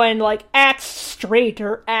someone, like, acts straight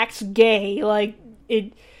or acts gay, like,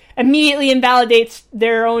 it immediately invalidates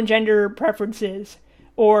their own gender preferences.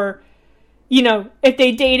 Or, you know, if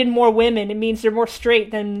they dated more women, it means they're more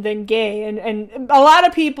straight than gay. And a lot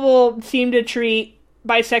of people seem to treat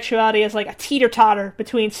bisexuality as like a teeter-totter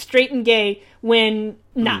between straight and gay, when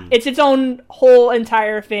not. It's its own whole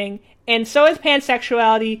entire thing. And so is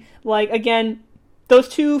pansexuality. Like, again, those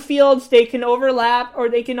two fields, they can overlap or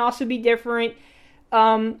they can also be different.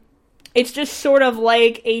 It's just sort of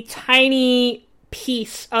like a tiny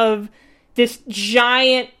piece of this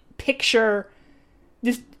giant picture,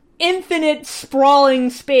 this infinite sprawling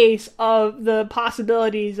space of the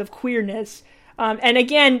possibilities of queerness. And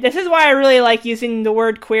again, this is why I really like using the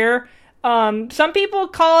word queer. Some people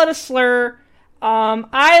call it a slur.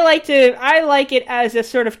 I like it as a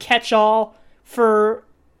sort of catch-all for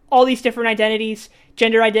all these different identities,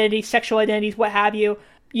 gender identities, sexual identities, what have you.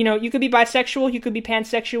 You know, you could be bisexual, you could be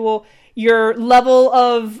pansexual. Your level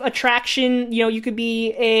of attraction, you know, you could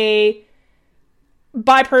be a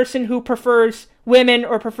bi person who prefers women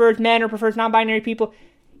or prefers men or prefers non-binary people.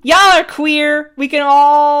 Y'all are queer. We can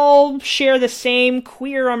all share the same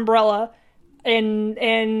queer umbrella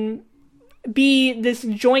and be this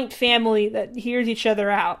joint family that hears each other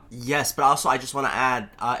out. Yes, but also I just want to add,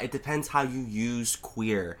 it depends how you use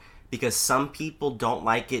queer. Because some people don't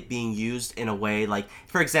like it being used in a way like,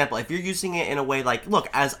 for example, if you're using it in a way like, look,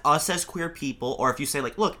 as us as queer people, or if you say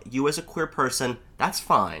like, look, you as a queer person, that's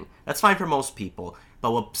fine. That's fine for most people.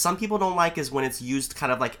 But what some people don't like is when it's used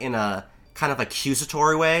kind of like in a kind of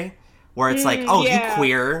accusatory way, where it's like, oh, yeah, you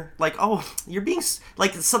queer, like, oh, you're being,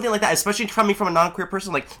 like, something like that, especially coming from a non-queer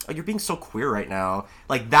person, like, oh, you're being so queer right now.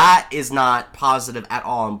 Like, that is not positive at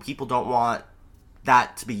all, and people don't want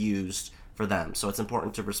that to be used for them, so it's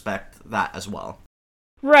important to respect that as well.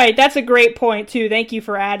 Right, that's a great point, too. Thank you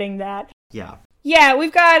for adding that. Yeah. Yeah,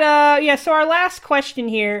 we've got, so our last question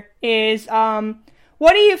here is,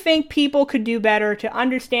 what do you think people could do better to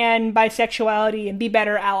understand bisexuality and be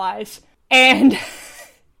better allies? And,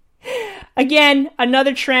 again,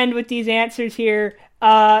 another trend with these answers here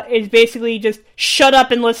is basically just shut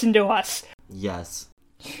up and listen to us. Yes.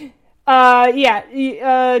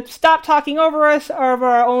 Stop talking over us, over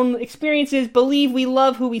our own experiences. Believe we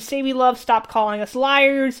love who we say we love. Stop calling us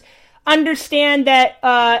liars. Understand that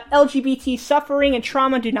LGBT suffering and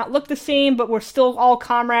trauma do not look the same, but we're still all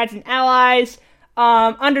comrades and allies.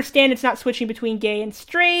 Understand it's not switching between gay and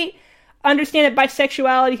straight. Understand that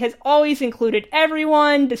bisexuality has always included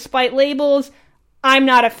everyone, despite labels. I'm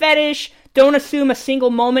not a fetish. Don't assume a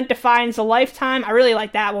single moment defines a lifetime. I really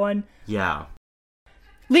like that one. Yeah.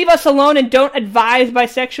 Leave us alone and don't advise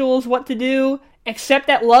bisexuals what to do. Accept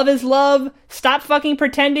that love is love. Stop fucking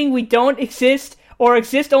pretending we don't exist, or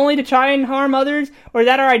exist only to try and harm others, or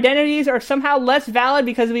that our identities are somehow less valid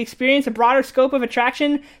because we experience a broader scope of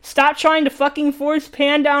attraction. Stop trying to fucking force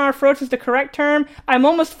pan down our throats is the correct term. I'm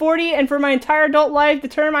almost 40, and for my entire adult life, the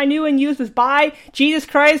term I knew and used was bi. Jesus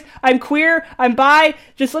Christ, I'm queer, I'm bi.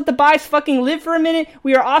 Just let the bis fucking live for a minute.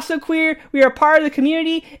 We are also queer. We are part of the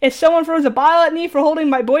community. If someone throws a bottle at me for holding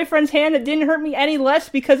my boyfriend's hand, that didn't hurt me any less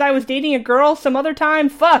because I was dating a girl some other time.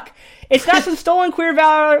 Fuck. It's not some stolen queer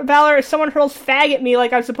valor if someone hurls fag at me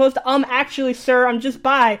like I'm supposed to, actually, sir, I'm just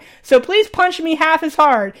bi. So please punch me half as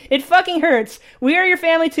hard. It fucking hurts. We are your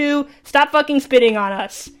family too. Stop fucking spitting on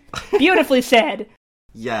us. Beautifully said.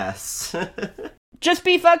 Yes. Just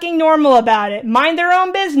be fucking normal about it. Mind their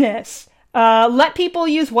own business. Let people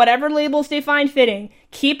use whatever labels they find fitting.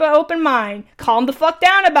 Keep an open mind. Calm the fuck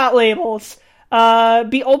down about labels.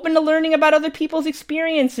 Be open to learning about other people's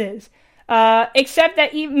experiences. Except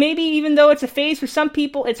that maybe even though it's a phase for some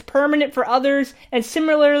people, it's permanent for others, and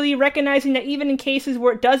similarly recognizing that even in cases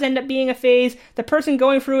where it does end up being a phase, the person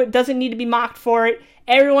going through it doesn't need to be mocked for it.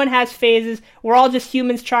 Everyone has phases. We're all just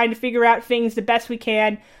humans trying to figure out things the best we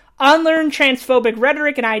can. Unlearn transphobic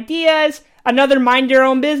rhetoric and ideas. Another mind your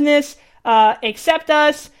own business. Accept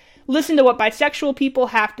us. Listen to what bisexual people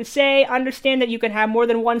have to say. Understand that you can have more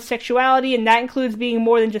than one sexuality, and that includes being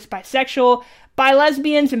more than just bisexual. Bi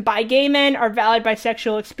lesbians and bi gay men are valid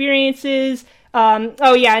bisexual experiences. And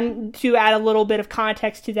to add a little bit of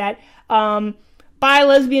context to that, bi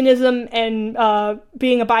lesbianism and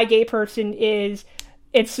being a bi gay person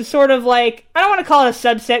it's sort of like, I don't want to call it a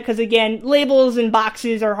subset because again, labels and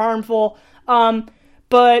boxes are harmful.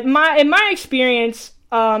 But in my experience,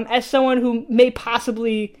 as someone who may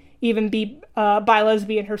possibly even be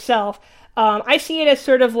bi-lesbian herself, I see it as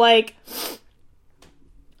sort of like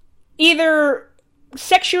either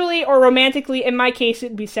sexually or romantically. In my case,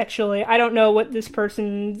 it'd be sexually. I don't know what this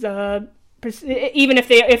person's even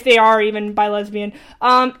if they are even bi-lesbian.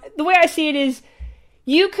 The way I see it is,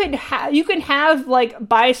 you can have like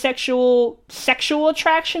bisexual sexual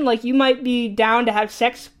attraction. Like, you might be down to have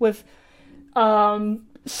sex with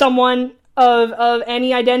someone of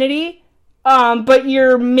any identity, but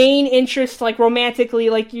your main interest, like romantically,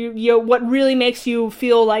 like you what really makes you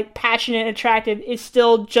feel like passionate and attractive is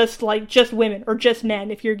still just women or just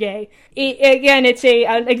men if you're gay. It's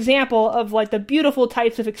an example of like the beautiful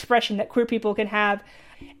types of expression that queer people can have.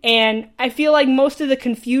 And I feel like most of the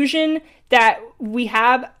confusion that we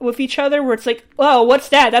have with each other, where it's like, oh, what's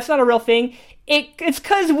that? That's not a real thing. It's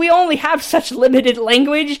because we only have such limited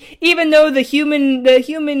language, even though the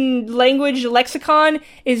human language lexicon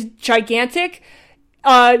is gigantic.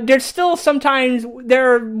 There's still sometimes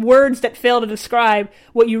there are words that fail to describe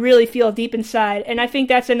what you really feel deep inside. And I think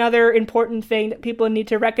that's another important thing that people need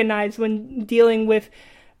to recognize when dealing with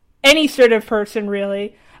any sort of person,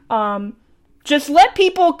 really. Just let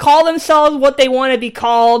people call themselves what they want to be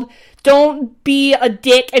called. Don't be a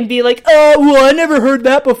dick and be like, oh, well, I never heard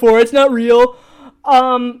that before. It's not real.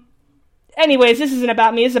 Anyways, this isn't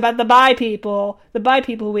about me. It's about the bi people. The bi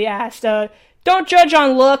people we asked. Don't judge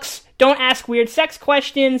on looks. Don't ask weird sex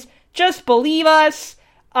questions. Just believe us.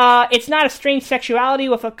 It's not a strange sexuality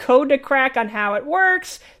with a code to crack on how it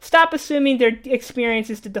works. Stop assuming their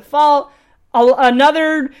experience is the default.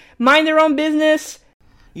 Another, mind their own business.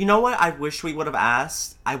 You know what I wish we would have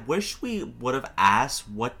asked? I wish we would have asked,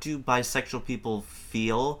 what do bisexual people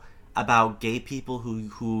feel about gay people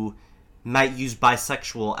who might use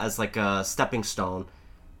bisexual as like a stepping stone?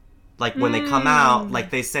 Like, when they come out, like,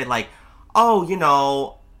 they say like, oh, you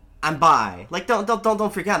know, I'm bi. Like,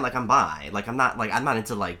 don't forget, like, I'm bi. Like, I'm not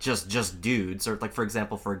into like just dudes. Or like, for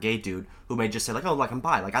example, for a gay dude who may just say like, oh, like, I'm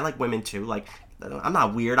bi. Like, I like women too. Like, I'm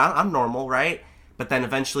not weird. I'm normal, right? But then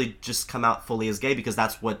eventually just come out fully as gay because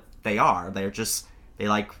that's what they are. They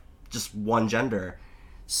like just one gender.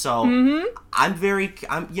 So I'm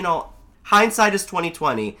you know, hindsight is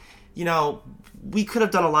 2020. You know, we could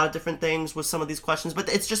have done a lot of different things with some of these questions, but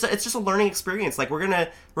it's just a learning experience. Like, we're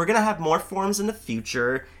gonna have more forums in the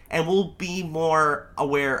future, and we'll be more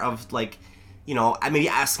aware of, like, you know, maybe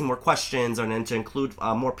asking more questions, and then to include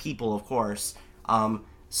more people, of course.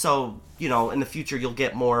 So, you know, in the future, you'll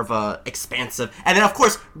get more of a expansive... And then, of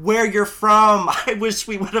course, where you're from. I wish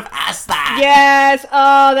we would have asked that. Yes.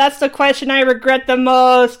 Oh, that's the question I regret the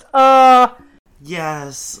most.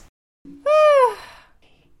 Yes.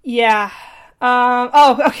 Yeah.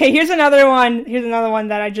 Okay, here's another one. Here's another one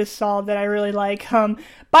that I just saw that I really like.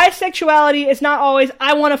 Bisexuality is not always,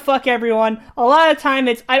 I want to fuck everyone. A lot of time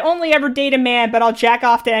it's, I only ever date a man, but I'll jack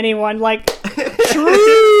off to anyone. Like,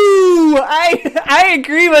 true! I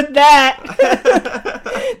agree with that.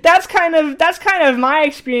 That's kind of my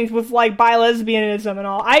experience with, like, bi-lesbianism and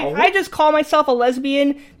all. I just call myself a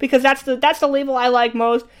lesbian because that's the label I like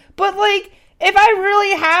most. But, like, if I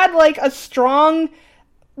really had, like, a strong,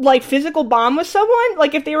 like, physical bond with someone,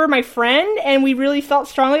 like, if they were my friend and we really felt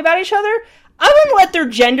strongly about each other, I wouldn't let their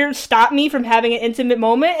gender stop me from having an intimate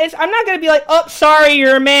moment. I'm not gonna be like, oh, sorry,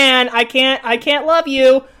 you're a man, I can't love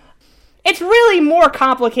you. It's really more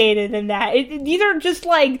complicated than that. These are just,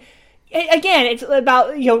 like, again, it's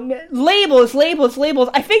about, you know, labels.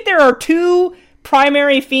 I think there are two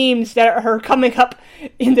primary themes that are coming up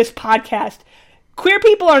in this podcast. Queer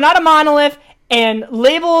people are not a monolith, and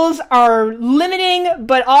labels are limiting,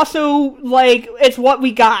 but also, like, it's what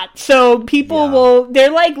we got. So people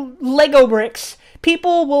they're like Lego bricks.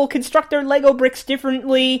 People will construct their Lego bricks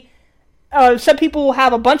differently. Some people will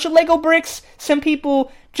have a bunch of Lego bricks. Some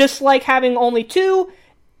people just like having only two.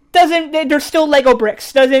 They're still Lego bricks.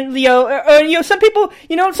 Some people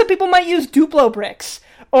might use Duplo bricks.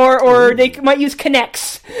 Or they might use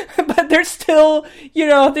Connects. But they're still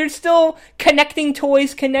connecting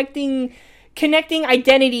toys, connecting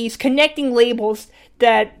identities, connecting labels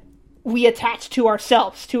that we attach to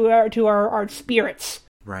ourselves, to our spirits.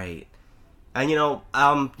 Right. And,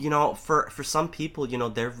 for some people,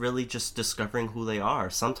 they're really just discovering who they are.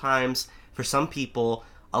 Sometimes, for some people,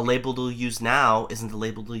 a label they'll use now isn't the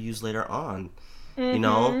label they'll use later on.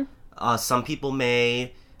 Mm-hmm. Some people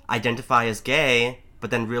may identify as gay,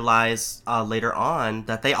 but then realize later on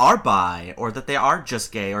that they are bi, or that they are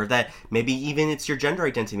just gay, or that maybe even it's your gender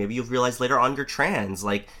identity. Maybe you'll realize later on you're trans.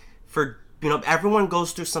 Like, for You know, everyone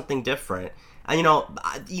goes through something different. And, you know,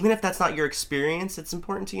 even if that's not your experience, it's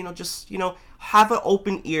important to, you know, just, you know, have an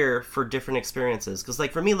open ear for different experiences. Because,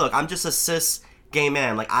 like, for me, look, I'm just a cis gay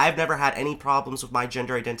man. Like, I've never had any problems with my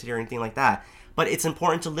gender identity or anything like that. But it's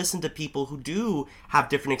important to listen to people who do have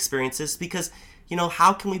different experiences because, you know,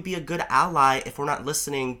 how can we be a good ally if we're not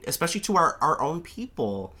listening, especially to our own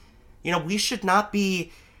people? You know, we should not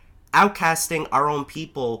be outcasting our own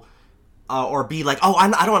people or be like, oh, I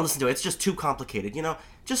don't want to listen to it. It's just too complicated. You know,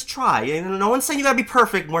 just try. You know, no one's saying you gotta be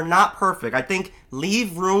perfect. We're not perfect. I think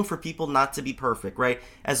leave room for people not to be perfect, right?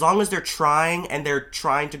 As long as they're trying and they're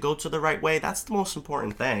trying to go to the right way, that's the most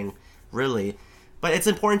important thing, really. But it's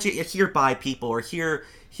important to hear by people or hear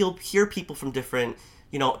people from different,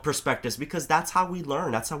 you know, perspectives because that's how we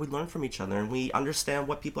learn. That's how we learn from each other and we understand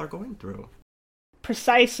what people are going through.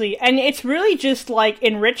 Precisely. And it's really just, like,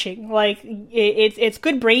 enriching. Like, it's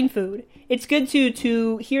good brain food. It's good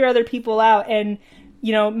to hear other people out and,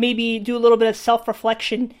 you know, maybe do a little bit of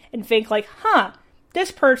self-reflection and think, like,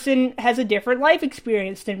 this person has a different life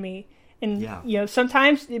experience than me. And, you know,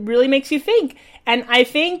 sometimes it really makes you think. And I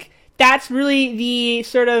think that's really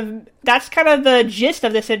that's kind of the gist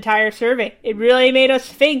of this entire survey. It really made us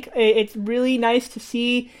think. It's really nice to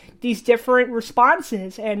see these different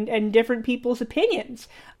responses and different people's opinions.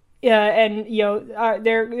 And, you know,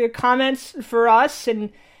 their comments for us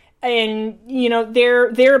and you know,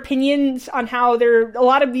 their opinions on how a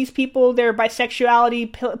lot of these people, their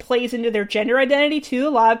bisexuality plays into their gender identity too. A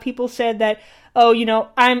lot of people said that, oh, you know,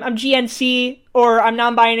 I'm GNC or I'm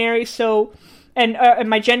non-binary, so, and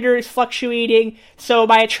my gender is fluctuating, so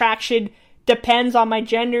my attraction depends on my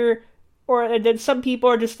gender. Or then some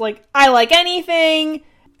people are just like, I like anything.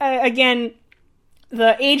 Again,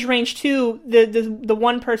 the age range too, the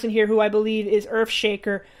one person here who I believe is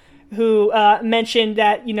Earthshaker, who mentioned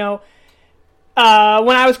that, you know,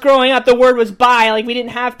 when I was growing up, the word was bi, like, we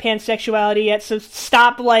didn't have pansexuality yet, so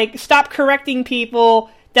stop correcting people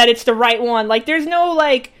that it's the right one. Like, there's no,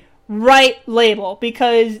 like, right label,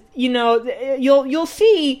 because, you know, you'll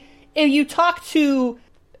see, if you talk to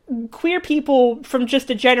queer people from just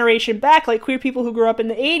a generation back, like queer people who grew up in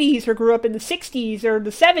the 80s or grew up in the 60s or the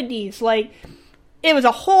 70s, like, it was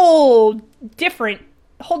a whole different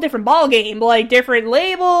ball game, like different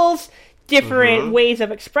labels, different ways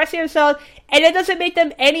of expressing themselves, and it doesn't make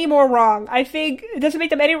them any more wrong. I think it doesn't make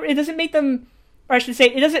them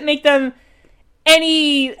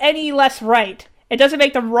any less right. It doesn't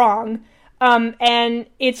make them wrong. And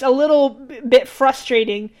it's a little bit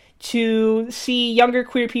frustrating to see younger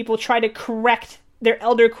queer people try to correct their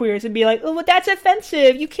elder queers and be like, oh, well, that's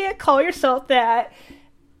offensive. You can't call yourself that.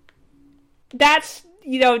 That's,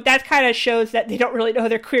 you know, that kind of shows that they don't really know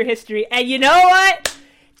their queer history. And you know what?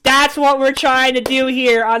 That's what we're trying to do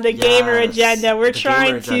here on the Gamer Agenda.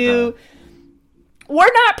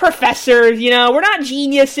 We're not professors, you know, we're not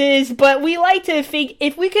geniuses, but we like to think,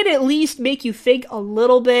 if we could at least make you think a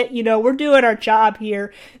little bit, you know, we're doing our job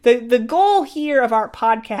here. The goal here of our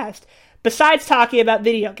podcast, besides talking about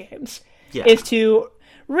video games, is to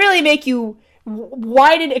really make you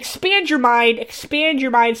expand your mind, expand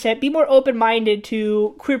your mindset, be more open-minded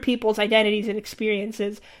to queer people's identities and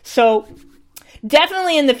experiences. So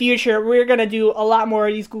definitely in the future, we're going to do a lot more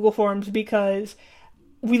of these Google Forms because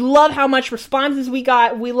we love how much responses we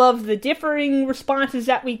got. We love the differing responses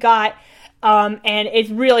that we got. And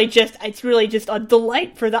it's really just a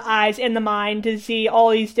delight for the eyes and the mind to see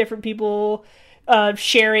all these different people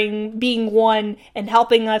sharing, being one, and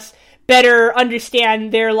helping us better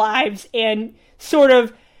understand their lives and sort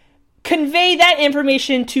of convey that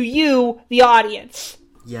information to you, the audience.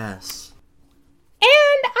 Yes.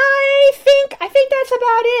 And I think that's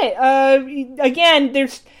about it. Again,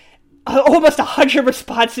 there's almost 100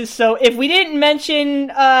 responses, so if we didn't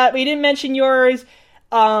mention yours,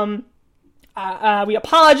 we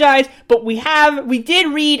apologize, but we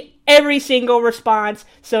did read every single response,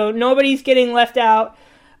 so nobody's getting left out.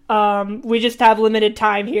 We just have limited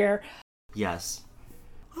time here. Yes.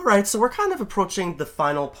 Alright, so we're kind of approaching the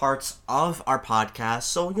final parts of our podcast,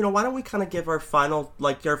 so, you know, why don't we kind of give our final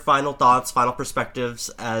thoughts, final perspectives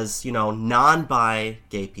as, you know, non-bi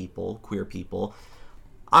gay people, queer people.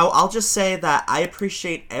 I'll just say that I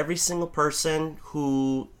appreciate every single person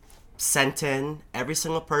who sent in, every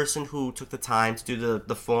single person who took the time to do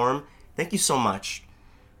the form. Thank you so much,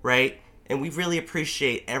 right? And we really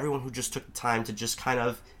appreciate everyone who just took the time to just kind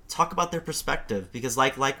of talk about their perspective, because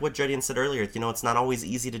like what Dreadianz said earlier, you know, it's not always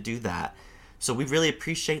easy to do that. So we really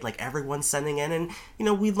appreciate, like, everyone sending in, and, you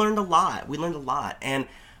know, we learned a lot. And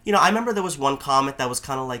I remember there was one comment that was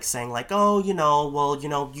kind of like saying like, oh,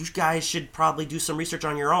 well, you guys should probably do some research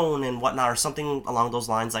on your own and whatnot, or something along those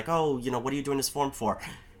lines, like, oh, what are you doing this forum for?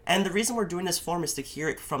 And the reason we're doing this forum is to hear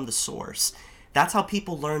it from the source. That's how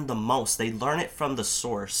people learn the most. They learn it from the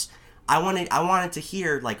source. I wanted to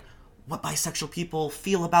hear, like, what bisexual people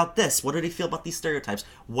feel about this. What do they feel about these stereotypes?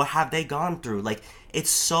 What have they gone through? Like, it's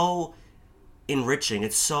so enriching.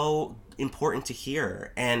 It's so important to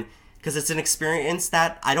hear. And because it's an experience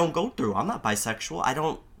that I don't go through. I'm not bisexual.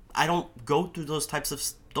 I don't go through those types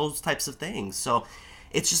of things. So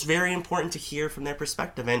it's just very important to hear from their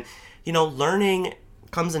perspective. And, learning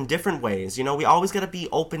comes in different ways. We always got to be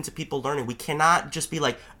open to people learning. We cannot just be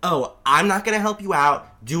like, oh, I'm not going to help you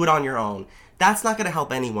out. Do it on your own. That's not going to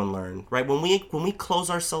help anyone learn, right? When we close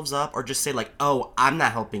ourselves up or just say like, oh, I'm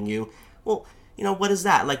not helping you. Well, what is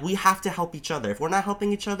that? Like, we have to help each other. If we're not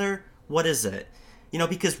helping each other, what is it?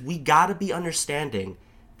 Because we got to be understanding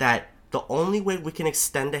that the only way we can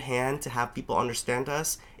extend a hand to have people understand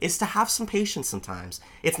us is to have some patience sometimes.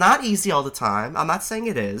 It's not easy all the time. I'm not saying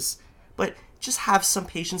it is, but just have some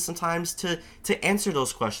patience sometimes to answer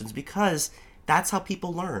those questions, because that's how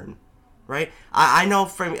people learn, right? I know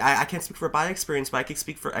I can't speak for a bi experience, but I could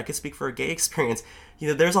speak for a gay experience.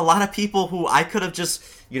 There's a lot of people who I could have just,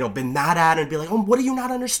 been mad at and be like, oh, what are you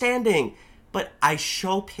not understanding? But I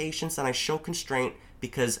show patience and I show constraint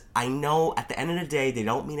because I know at the end of the day, they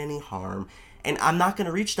don't mean any harm. And I'm not going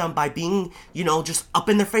to reach them by being, just up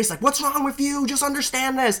in their face, like, what's wrong with you? Just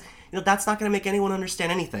understand this. That's not going to make anyone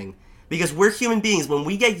understand anything. Because we're human beings. When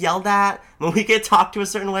we get yelled at, when we get talked to a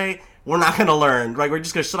certain way, we're not going to learn. Right? We're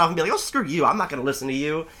just going to shut off and be like, oh, screw you. I'm not going to listen to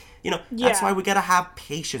you. That's why we got to have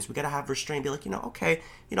patience. We got to have restraint. Be like, okay,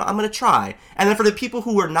 I'm going to try. And then for the people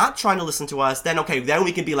who are not trying to listen to us, then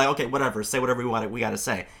we can be like, okay, whatever, say whatever we got to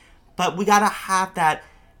say. But we got to have that,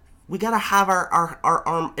 we got to have our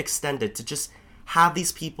arm extended to just have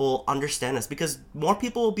these people understand us, because more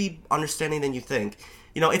people will be understanding than you think.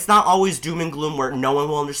 It's not always doom and gloom where no one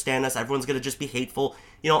will understand us. Everyone's going to just be hateful.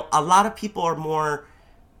 A lot of people are more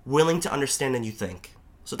willing to understand than you think.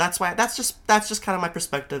 So that's just kind of my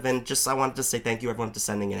perspective, and just I wanted to say thank you everyone for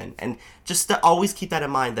sending in, and just to always keep that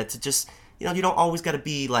in mind, that to just you don't always got to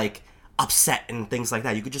be like upset and things like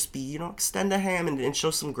that. You could just be extend a hand and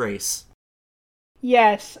show some grace.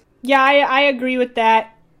 Yes, yeah, I agree with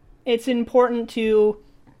that. It's important to.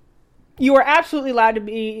 You are absolutely allowed to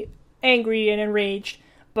be angry and enraged,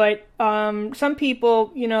 but some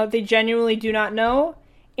people they genuinely do not know.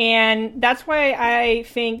 And that's why I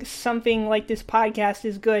think something like this podcast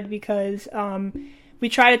is good, because we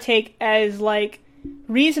try to take as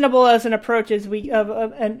reasonable as an approach as we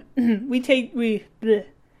try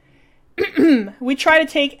to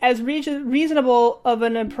take as reasonable of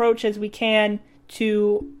an approach as we can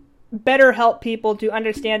to better help people to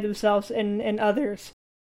understand themselves and others.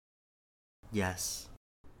 Yes.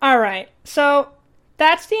 All right. So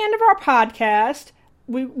that's the end of our podcast.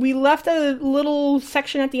 We left a little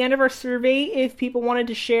section at the end of our survey if people wanted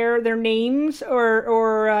to share their names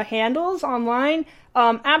or handles online.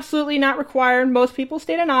 Absolutely not required. Most people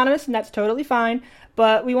stayed anonymous, and that's totally fine.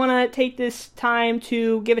 But we want to take this time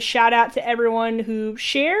to give a shout out to everyone who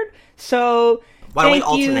shared. So why don't we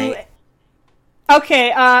alternate?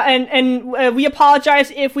 Okay, and we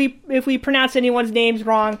apologize if we pronounce anyone's names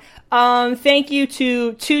wrong. Thank you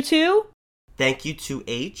to Tutu. Thank you to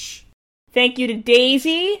H. Thank you to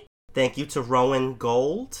Daisy. Thank you to Rowan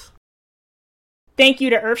Gold. Thank you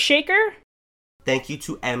to Earthshaker. Thank you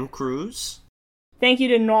to M. Cruz. Thank you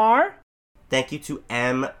to Noir. Thank you to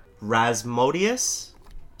M. Rasmodius.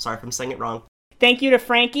 Sorry if I'm saying it wrong. Thank you to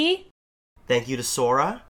Frankie. Thank you to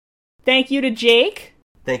Sora. Thank you to Jake.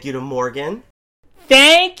 Thank you to Morgan.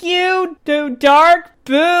 Thank you to Dark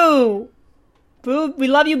Boo. Boo, we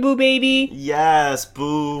love you, Boo baby. Yes,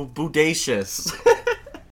 Boo, Boodacious.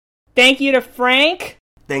 Thank you to Frank.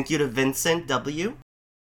 Thank you to Vincent W.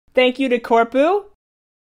 Thank you to Corpu.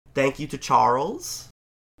 Thank you to Charles.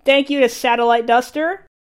 Thank you to Satellite Duster.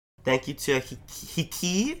 Thank you to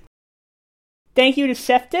Hiki. Thank you to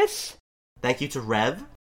Seftis. Thank you to Rev.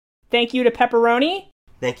 Thank you to Pepperoni.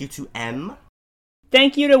 Thank you to M.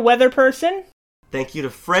 Thank you to Weather Person. Thank you to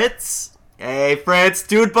Fritz. Hey, Fritz,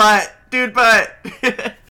 dude butt.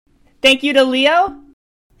 Thank you to Leo.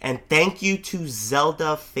 And thank you to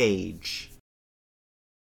Zelda Phage.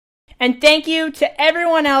 And thank you to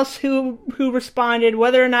everyone else who responded,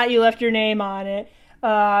 whether or not you left your name on it.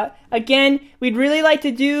 Again, we'd really like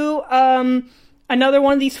to do another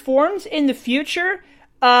one of these forums in the future.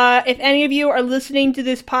 If any of you are listening to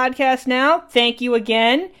this podcast now, thank you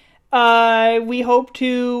again. We hope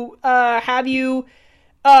to have you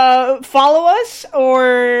follow us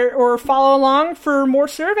or follow along for more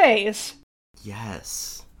surveys.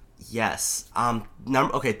 Yes.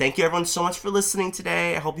 Okay, thank you everyone so much for listening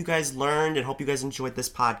today. I hope you guys learned and hope you guys enjoyed this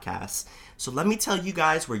podcast. So let me tell you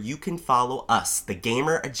guys where you can follow us, the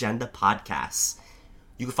Gamer Agenda Podcast.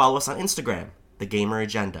 You can follow us on Instagram, the Gamer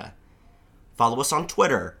Agenda. Follow us on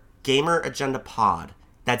Twitter, Gamer Agenda Pod.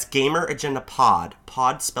 That's Gamer Agenda Pod,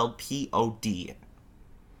 pod spelled P-O-D.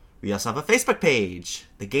 We also have a Facebook page,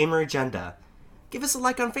 the Gamer Agenda. Give us a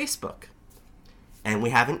like on Facebook. And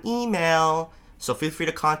we have an email, so feel free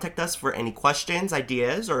to contact us for any questions,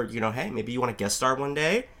 ideas, or, hey, maybe you want to guest star one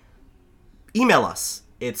day. Email us.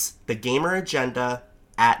 It's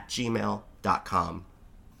thegameragenda@gmail.com.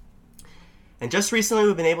 And just recently,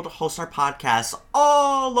 we've been able to host our podcast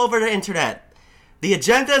all over the internet. The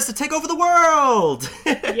agenda is to take over the world!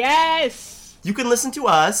 Yes! You can listen to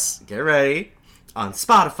us, get ready, on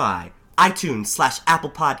Spotify,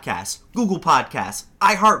 iTunes/Apple Podcasts, Google Podcasts,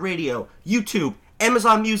 iHeartRadio, YouTube,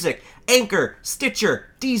 Amazon Music, Anchor,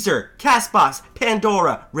 Stitcher, Deezer, CastBox,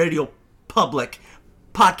 Pandora, Radio Public,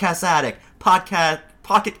 Podcast Addict,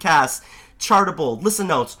 Pocket Cast, Chartable, Listen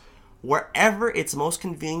Notes. Wherever it's most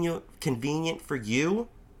convenient for you,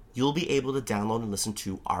 you'll be able to download and listen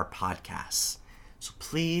to our podcasts. So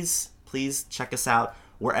please check us out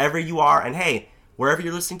wherever you are. And hey, wherever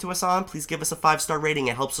you're listening to us on, please give us a 5-star rating.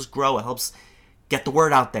 It helps us grow. It helps get the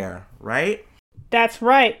word out there, right? That's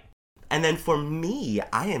right. And then for me,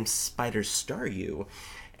 I am SpiderStaryu.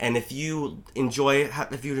 And if you enjoyed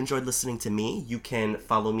listening to me, you can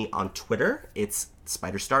follow me on Twitter. It's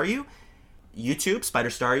SpiderStaryu. YouTube,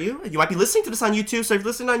 SpiderStaryu. You might be listening to this on YouTube, so if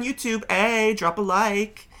you're listening on YouTube, hey, drop a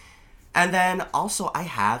like. And then also I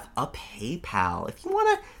have a PayPal. If you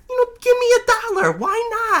want to, give me $1,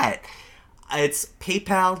 why not? It's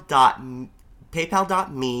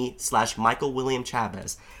paypal.me/Michael William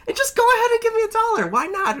Chavez. And just go ahead and give me $1. Why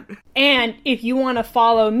not? And if you want to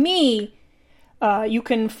follow me, you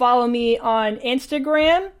can follow me on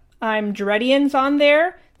Instagram. I'm Dreadianz on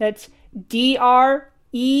there. That's DREADIANZ.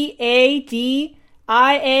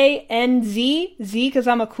 Z because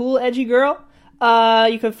I'm a cool, edgy girl.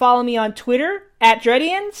 You can follow me on Twitter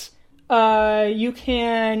 @Dreadianz.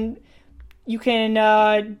 You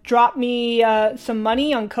can drop me some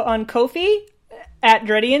money on Ko-fi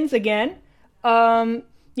 @Dreadianz again.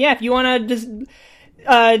 If you want to just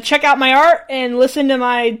check out my art and listen to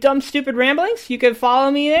my dumb, stupid ramblings, you can follow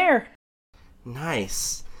me there.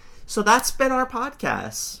 Nice. So that's been our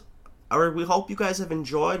podcast. We hope you guys have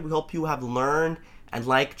enjoyed. We hope you have learned. And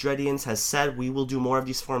like Dreadianz has said, we will do more of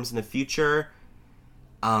these forums in the future.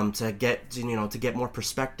 To get more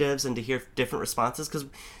perspectives and to hear different responses, because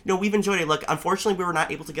we've enjoyed it. Look, unfortunately, we were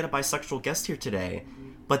not able to get a bisexual guest here today,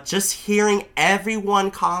 but just hearing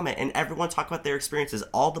everyone comment and everyone talk about their experiences,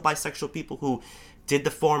 all the bisexual people who did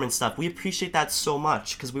the forum and stuff, we appreciate that so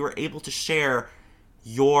much because we were able to share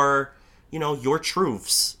your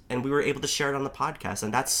truths, and we were able to share it on the podcast,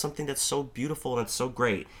 and that's something that's so beautiful and it's so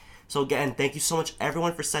great. So again, thank you so much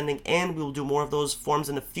everyone for sending in. We will do more of those forums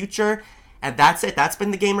in the future. And that's it. That's been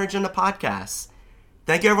the Gamer Agenda Podcast.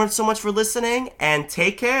 Thank you everyone so much for listening, and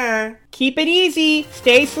take care. Keep it easy.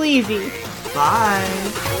 Stay sleazy. Bye.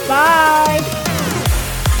 Bye.